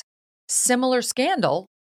patients. Similar scandal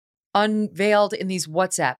unveiled in these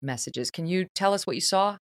WhatsApp messages. Can you tell us what you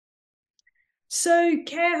saw? So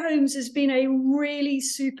care homes has been a really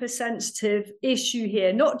super sensitive issue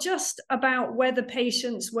here, not just about whether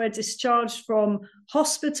patients were discharged from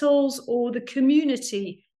hospitals or the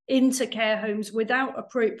community into care homes without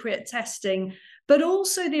appropriate testing, but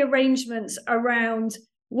also the arrangements around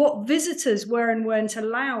what visitors were and weren't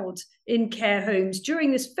allowed in care homes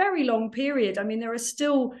during this very long period. I mean, there are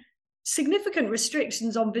still significant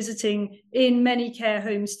restrictions on visiting in many care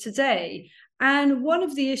homes today. And one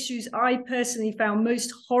of the issues I personally found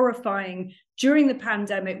most horrifying during the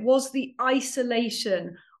pandemic was the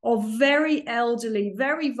isolation of very elderly,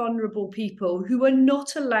 very vulnerable people who were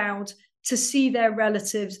not allowed to see their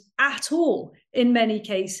relatives at all in many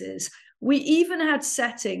cases. We even had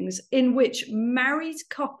settings in which married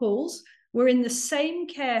couples were in the same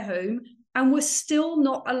care home and were still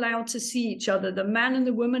not allowed to see each other. The man and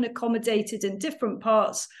the woman accommodated in different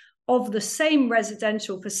parts of the same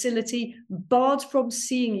residential facility, barred from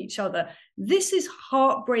seeing each other. This is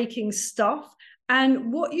heartbreaking stuff.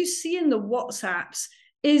 And what you see in the WhatsApps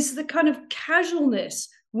is the kind of casualness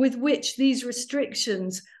with which these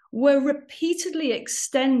restrictions were repeatedly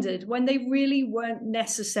extended when they really weren't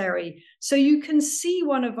necessary. So you can see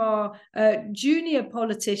one of our junior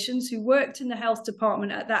politicians who worked in the health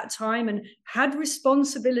department at that time and had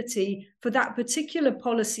responsibility for that particular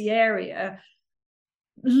policy area,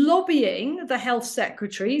 lobbying the health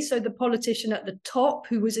secretary, so the politician at the top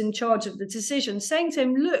who was in charge of the decision, saying to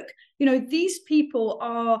him, look, these people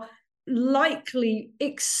are likely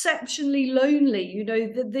exceptionally lonely.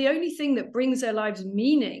 The only thing that brings their lives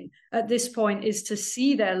meaning at this point is to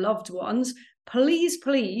see their loved ones.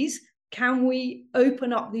 Please, can we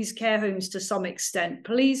open up these care homes to some extent?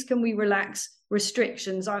 Please, can we relax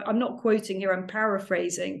restrictions? I'm not quoting here, I'm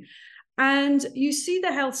paraphrasing. And you see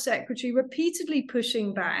the health secretary repeatedly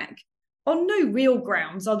pushing back on no real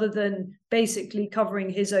grounds other than basically covering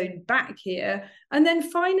his own back here. And then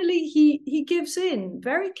finally, he gives in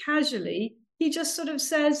very casually. He just sort of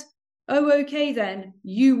says, oh, okay, then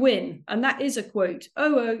you win. And that is a quote.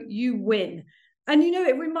 Oh, you win. And,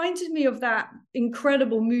 it reminded me of that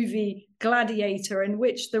incredible movie Gladiator, in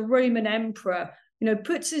which the Roman emperor,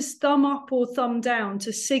 puts his thumb up or thumb down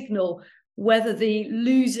to signal whether the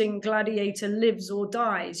losing gladiator lives or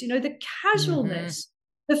dies. The casualness,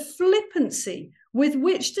 the flippancy with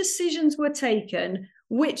which decisions were taken,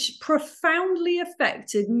 which profoundly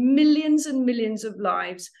affected millions and millions of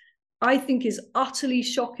lives, I think is utterly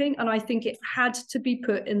shocking. And I think it had to be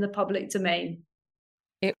put in the public domain.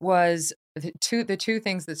 It was the two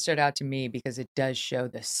things that stood out to me, because it does show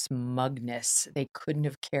the smugness. They couldn't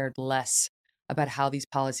have cared less about how these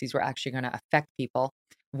policies were actually going to affect people,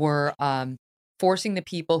 were forcing the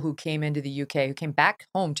people who came into the UK, who came back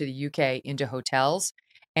home to the UK, into hotels,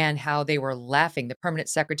 and how they were laughing. The permanent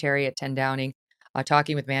secretary at 10 Downing,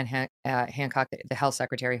 talking with Hancock, the health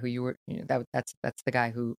secretary, who that's the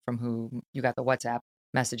guy from who you got the WhatsApp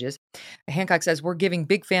messages. Hancock says, we're giving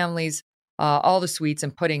big families all the suites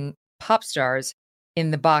and putting pop stars in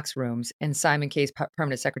the box rooms. And Simon Case,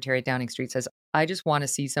 permanent secretary at Downing Street, says, I just want to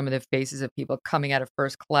see some of the faces of people coming out of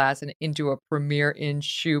first class and into a Premier Inn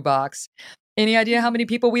shoebox. Any idea how many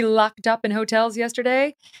people we locked up in hotels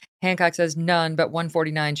yesterday? Hancock says none, but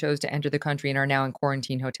 149 chose to enter the country and are now in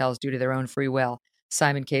quarantine hotels due to their own free will.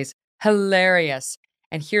 Simon Case, hilarious.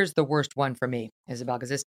 And here's the worst one for me, Isabel,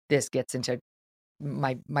 because this gets into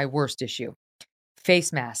my worst issue.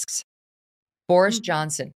 Face masks. Boris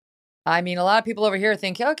Johnson. I mean, a lot of people over here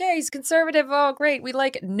think, okay, he's conservative. Oh, great. We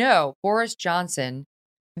like it. No, Boris Johnson,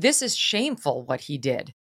 this is shameful what he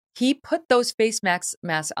did. He put those face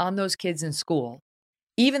masks on those kids in school,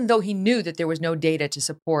 even though he knew that there was no data to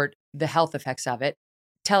support the health effects of it.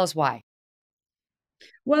 Tell us why.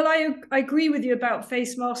 Well, I agree with you about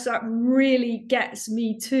face masks. That really gets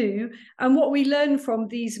me too. And what we learn from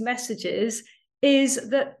these messages is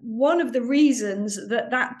that one of the reasons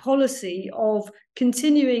that policy of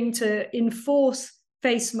continuing to enforce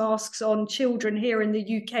face masks on children here in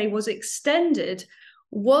the UK was extended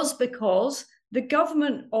was because the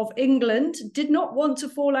government of England did not want to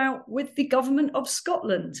fall out with the government of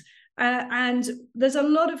Scotland. And there's a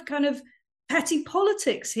lot of kind of petty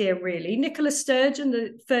politics here, really. Nicola Sturgeon,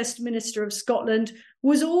 the First Minister of Scotland,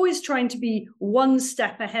 was always trying to be one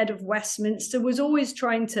step ahead of Westminster, was always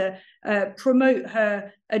trying to promote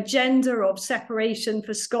her agenda of separation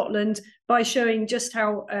for Scotland by showing just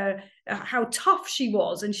how tough she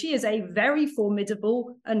was. And she is a very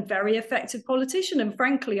formidable and very effective politician. And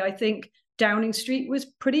frankly, I think Downing Street was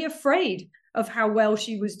pretty afraid of how well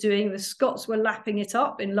she was doing. The Scots were lapping it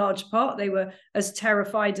up in large part. They were as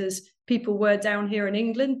terrified as people were down here in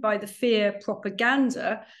England by the fear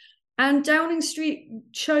propaganda. And Downing Street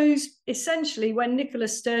chose, essentially, when Nicola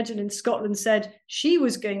Sturgeon in Scotland said she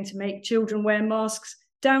was going to make children wear masks,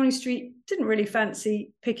 Downing Street didn't really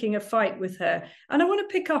fancy picking a fight with her. And I want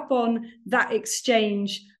to pick up on that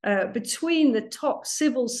exchange between the top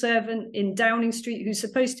civil servant in Downing Street, who's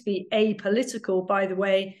supposed to be apolitical, by the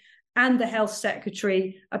way, and the health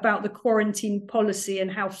secretary about the quarantine policy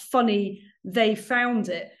and how funny they found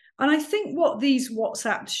it. And I think what these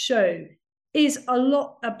WhatsApps show is a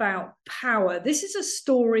lot about power. This is a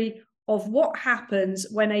story of what happens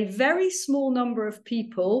when a very small number of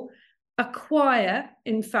people acquire,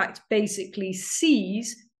 in fact, basically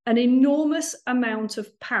seize an enormous amount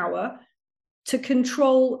of power to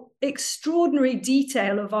control extraordinary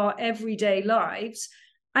detail of our everyday lives,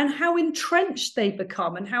 and how entrenched they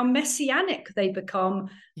become and how messianic they become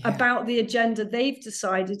about the agenda they've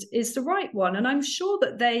decided is the right one. And I'm sure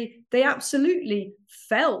that they absolutely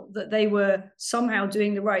felt that they were somehow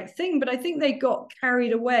doing the right thing, but I think they got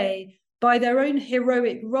carried away by their own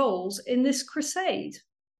heroic roles in this crusade.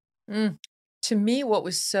 To me, what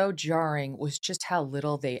was so jarring was just how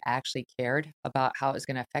little they actually cared about how it was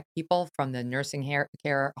going to affect people, from the nursing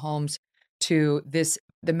care homes to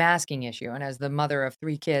the masking issue. And as the mother of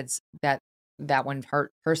 3 kids, that one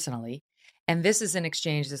hurt personally. And this is an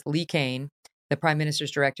exchange. This Lee Kane, the Prime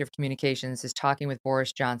Minister's Director of Communications, is talking with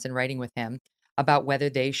Boris Johnson, writing with him about whether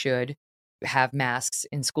they should have masks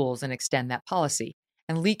in schools and extend that policy.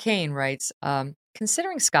 And Lee Kane writes,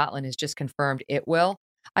 considering Scotland has just confirmed it will,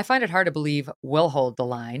 I find it hard to believe we'll hold the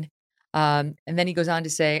line. And then he goes on to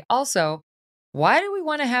say, also, why do we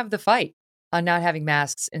want to have the fight on not having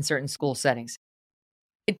masks in certain school settings?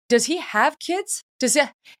 Does he have kids? Does it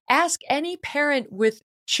ask any parent with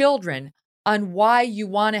children on why you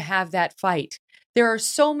want to have that fight? There are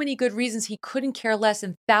so many good reasons he couldn't care less,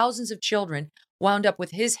 and thousands of children wound up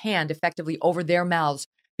with his hand effectively over their mouths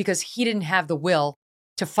because he didn't have the will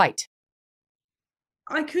to fight.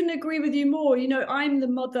 I couldn't agree with you more. You know, I'm the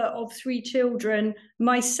mother of 3 children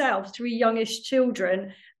myself, 3 youngish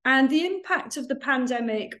children. And the impact of the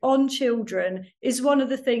pandemic on children is one of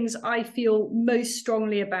the things I feel most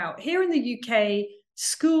strongly about. Here in the UK,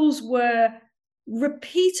 schools were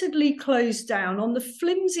repeatedly closed down on the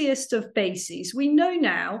flimsiest of bases. We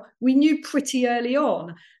knew pretty early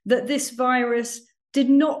on that this virus did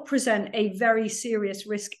not present a very serious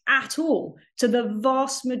risk at all to the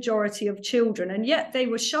vast majority of children. And yet they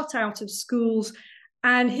were shut out of schools.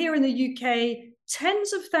 And here in the UK,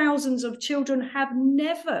 tens of thousands of children have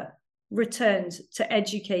never returned to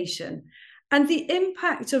education. And the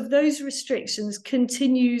impact of those restrictions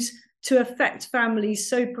continues to affect families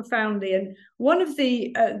so profoundly. And one of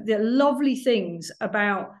the lovely things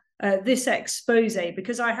about this expose,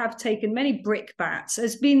 because I have taken many brickbats,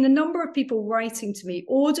 has been the number of people writing to me,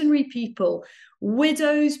 ordinary people,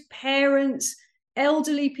 widows, parents,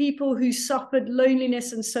 elderly people who suffered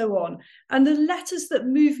loneliness and so on. And the letters that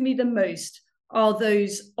move me the most are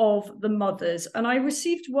those of the mothers. And I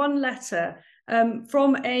received one letter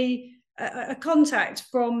from a contact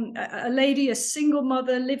from a lady, a single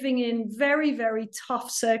mother living in very, very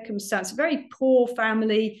tough circumstance, a very poor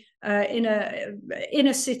family in a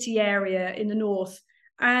inner city area in the north.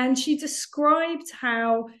 And she described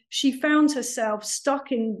how she found herself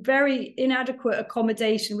stuck in very inadequate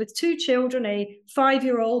accommodation with two children, a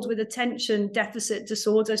 5-year-old with attention deficit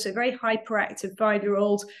disorder, so very hyperactive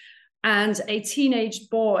 5-year-old, and a teenage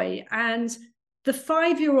boy. And the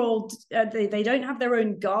 5-year-old, they don't have their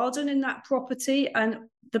own garden in that property. And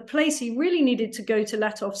the place he really needed to go to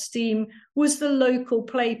let off steam was the local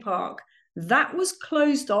play park. That was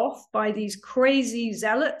closed off by these crazy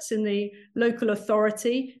zealots in the local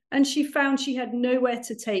authority. And she found she had nowhere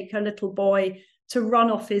to take her little boy to run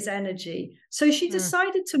off his energy. So she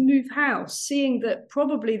decided to move house, seeing that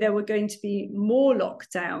probably there were going to be more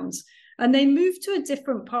lockdowns. And they moved to a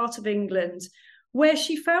different part of England, where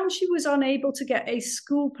she found she was unable to get a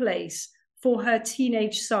school place for her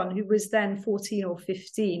teenage son, who was then 14 or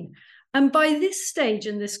 15. And by this stage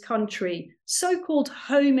in this country, so-called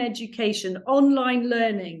home education, online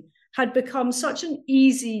learning, had become such an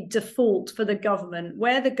easy default for the government,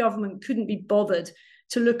 where the government couldn't be bothered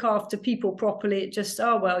to look after people properly. It just,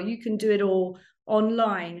 oh, well, you can do it all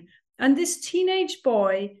online. And this teenage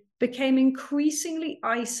boy became increasingly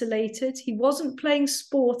isolated. He wasn't playing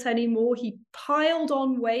sport anymore. He piled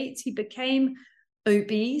on weight. He became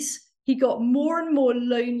obese. He got more and more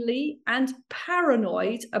lonely and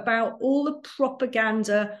paranoid about all the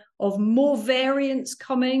propaganda of more variants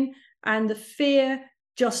coming, and the fear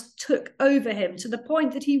just took over him to the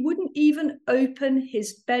point that he wouldn't even open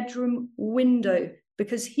his bedroom window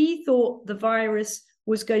because he thought the virus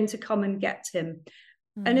was going to come and get him.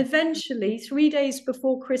 And eventually, 3 days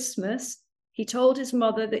before Christmas, he told his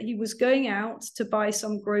mother that he was going out to buy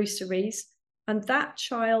some groceries, and that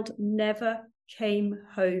child never came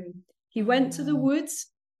home. He went to the woods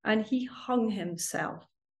and he hung himself.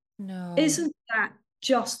 No. Isn't that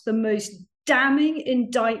just the most damning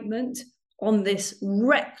indictment on this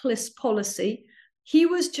reckless policy? He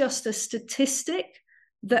was just a statistic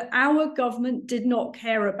that our government did not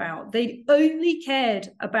care about. They only cared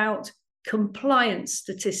about compliance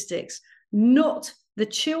statistics, not the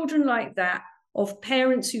children like that of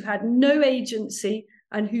parents who had no agency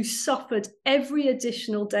and who suffered every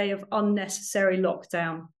additional day of unnecessary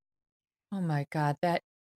lockdown. Oh my God, that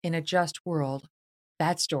in a just world,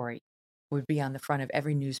 that story would be on the front of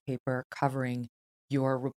every newspaper covering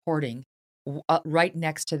your reporting, right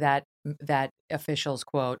next to that official's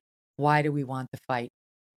quote, "Why do we want the fight?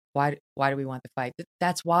 Why do we want the fight?"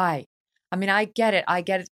 That's why. I mean, I get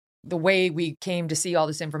it. The way we came to see all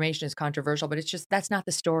this information is controversial, but it's just, that's not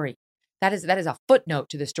the story. That is a footnote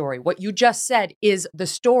to the story. What you just said is the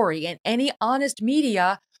story, and any honest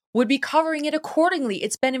media would be covering it accordingly.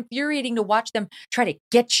 It's been infuriating to watch them try to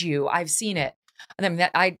get you. I've seen it. And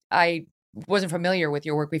I mean, I wasn't familiar with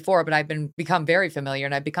your work before, but I've become very familiar,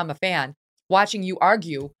 and I've become a fan watching you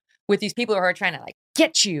argue with these people who are trying to like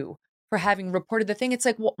get you for having reported the thing. It's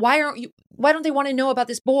like, why don't they want to know about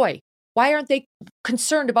this boy? Why aren't they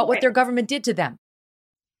concerned about what their government did to them?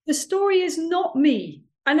 The story is not me.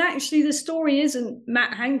 And actually, the story isn't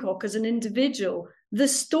Matt Hancock as an individual. The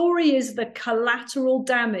story is the collateral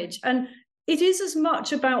damage. And it is as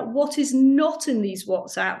much about what is not in these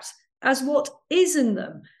WhatsApps as what is in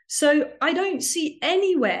them. So I don't see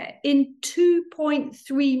anywhere in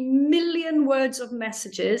 2.3 million words of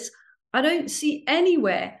messages, I don't see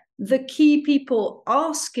anywhere the key people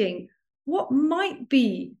asking, what might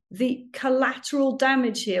be the collateral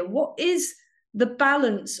damage here? What is the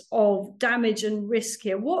balance of damage and risk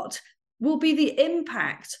here? What will be the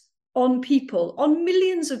impact on people, on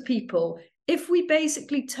millions of people, if we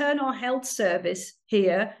basically turn our health service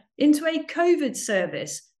here into a COVID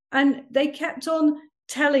service? And they kept on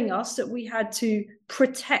telling us that we had to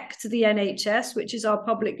protect the NHS, which is our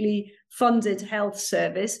publicly funded health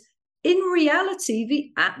service. In reality,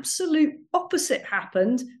 the absolute opposite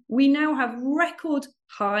happened. We now have record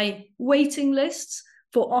high waiting lists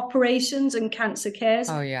for operations and cancer cares.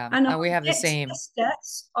 Oh yeah, and we have the same.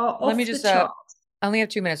 Deaths are off the charts. I only have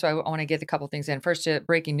 2 minutes, so I want to get a couple things in. First,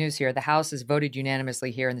 breaking news here. The House has voted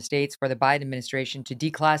unanimously here in the States for the Biden administration to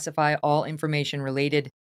declassify all information related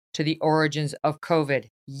to the origins of COVID.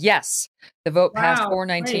 Yes, the vote passed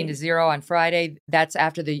 419 to 0 on Friday. That's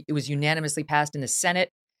after it was unanimously passed in the Senate.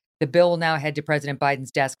 The bill will now head to President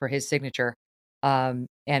Biden's desk for his signature. And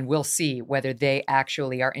we'll see whether they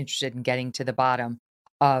actually are interested in getting to the bottom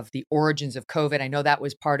of the origins of COVID. I know that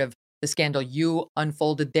was part of the scandal you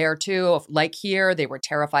unfolded there too. Like here, they were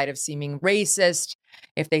terrified of seeming racist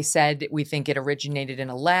if they said we think it originated in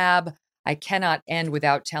a lab. I cannot end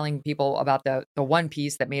without telling people about the one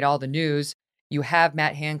piece that made all the news. You have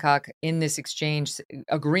Matt Hancock in this exchange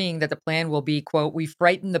agreeing that the plan will be, quote, we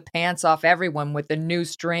frighten the pants off everyone with the new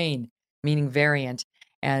strain, meaning variant.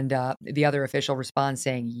 And the other official responds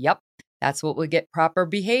saying, yep, that's what will get proper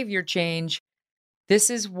behavior change.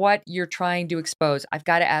 This is what you're trying to expose. I've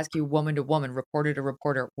got to ask you, woman to woman, reporter to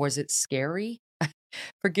reporter, was it scary?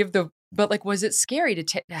 But was it scary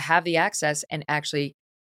to have the access and actually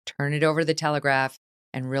turn it over to the Telegraph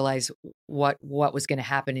and realize what was going to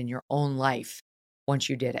happen in your own life once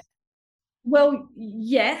you did it? Well,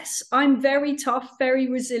 yes, I'm very tough, very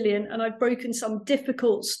resilient, and I've broken some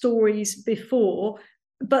difficult stories before.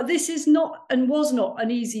 But this is not and was not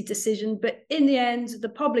an easy decision. But in the end, the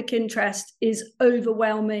public interest is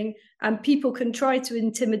overwhelming, and people can try to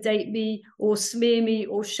intimidate me or smear me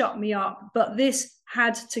or shut me up. But this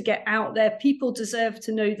had to get out there. People deserve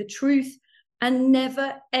to know the truth. And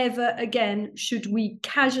never, ever again should we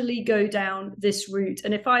casually go down this route.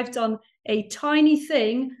 And if I've done a tiny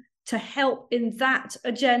thing to help in that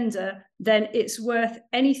agenda, then it's worth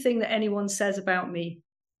anything that anyone says about me.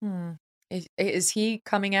 Is he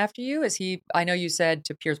coming after you? I know you said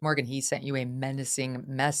to Piers Morgan, he sent you a menacing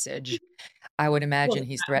message. I would imagine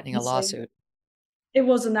he's threatening a lawsuit. It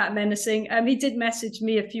wasn't that menacing. He did message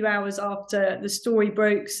me a few hours after the story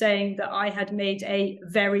broke saying that I had made a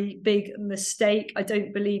very big mistake. I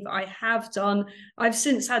don't believe I have done. I've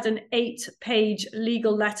since had an 8-page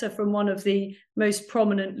legal letter from one of the most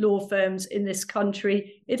prominent law firms in this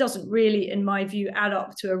country. It doesn't really, in my view, add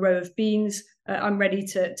up to a row of beans. I'm ready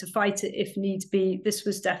to fight it if need be. This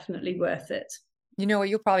was definitely worth it. You know what?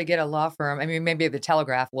 You'll probably get a law firm. I mean, maybe the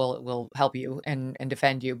Telegraph will help you and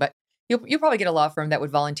defend you, but you'll probably get a law firm that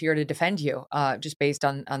would volunteer to defend you, just based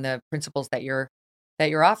on the principles that you're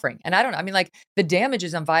offering. And I don't know. I mean, like the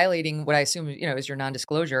damages on violating what I assume is your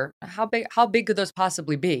non-disclosure. How big could those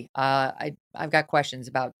possibly be? I've got questions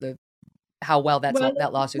about how well that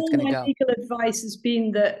lawsuit's going to go. My legal advice has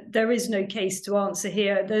been that there is no case to answer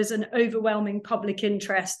here. There's an overwhelming public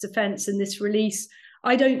interest defense in this release.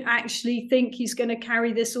 I don't actually think he's going to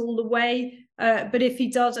carry this all the way. But if he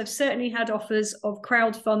does, I've certainly had offers of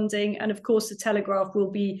crowdfunding. And of course, the Telegraph will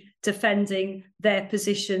be defending their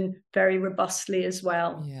position very robustly as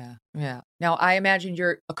well. Yeah. Now, I imagine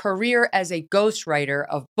your career as a ghostwriter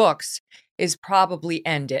of books is probably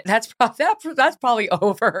ended. That's probably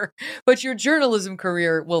over. But your journalism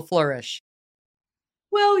career will flourish.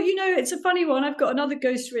 Well, it's a funny one. I've got another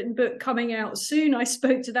ghostwritten book coming out soon. I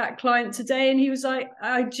spoke to that client today and he was like,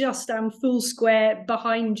 I just am full square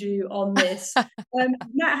behind you on this.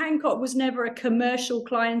 Matt Hancock was never a commercial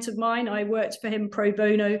client of mine. I worked for him pro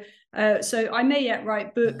bono. So I may yet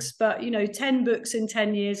write books, but 10 books in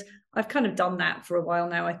 10 years, I've kind of done that for a while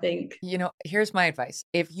now, I think. Here's my advice.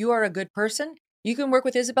 If you are a good person, you can work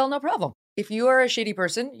with Isabel, no problem. If you are a shitty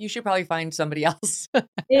person, you should probably find somebody else.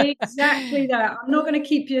 Exactly that. I'm not going to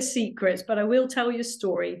keep your secrets, but I will tell your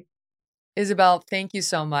story. Isabel, thank you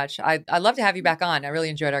so much. I'd love to have you back on. I really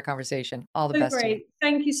enjoyed our conversation. All the best. Great.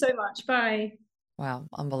 Thank you so much. Bye. Wow,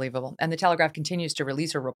 unbelievable. And the Telegraph continues to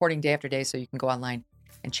release her reporting day after day, so you can go online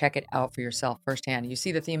and check it out for yourself firsthand. You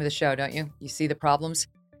see the theme of the show, don't you? You see the problems?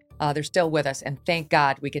 They're still with us. And thank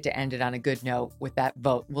God we get to end it on a good note with that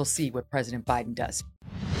vote. We'll see what President Biden does.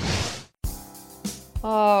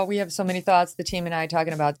 Oh, we have so many thoughts, the team and I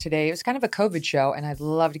talking about today. It was kind of a COVID show, and I'd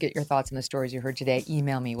love to get your thoughts on the stories you heard today.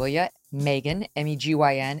 Email me, will you? Megyn,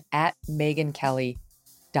 MEGYN,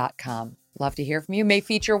 @MegynKelly.com. Love to hear from you. May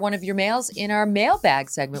feature one of your mails in our mailbag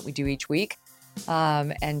segment we do each week.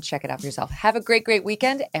 And check it out for yourself. Have a great, great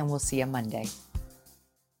weekend, and we'll see you Monday.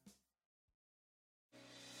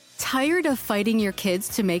 Tired of fighting your kids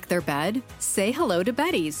to make their bed? Say hello to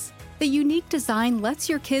Betty's. The unique design lets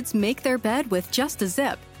your kids make their bed with just a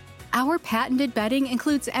zip. Our patented bedding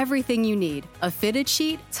includes everything you need: a fitted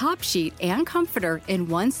sheet, top sheet, and comforter in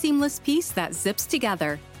one seamless piece that zips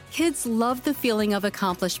together. Kids love the feeling of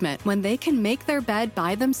accomplishment when they can make their bed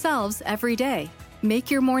by themselves every day. Make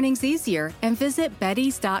your mornings easier and visit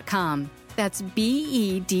beddys.com. That's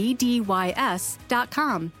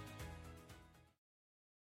BEDDYS.com.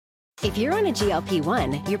 If you're on a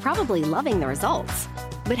GLP-1, you're probably loving the results.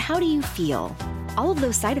 But how do you feel? All of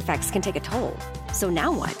those side effects can take a toll. So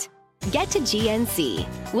now what? Get to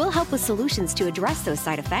GNC. We'll help with solutions to address those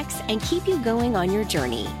side effects and keep you going on your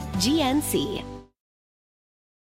journey. GNC.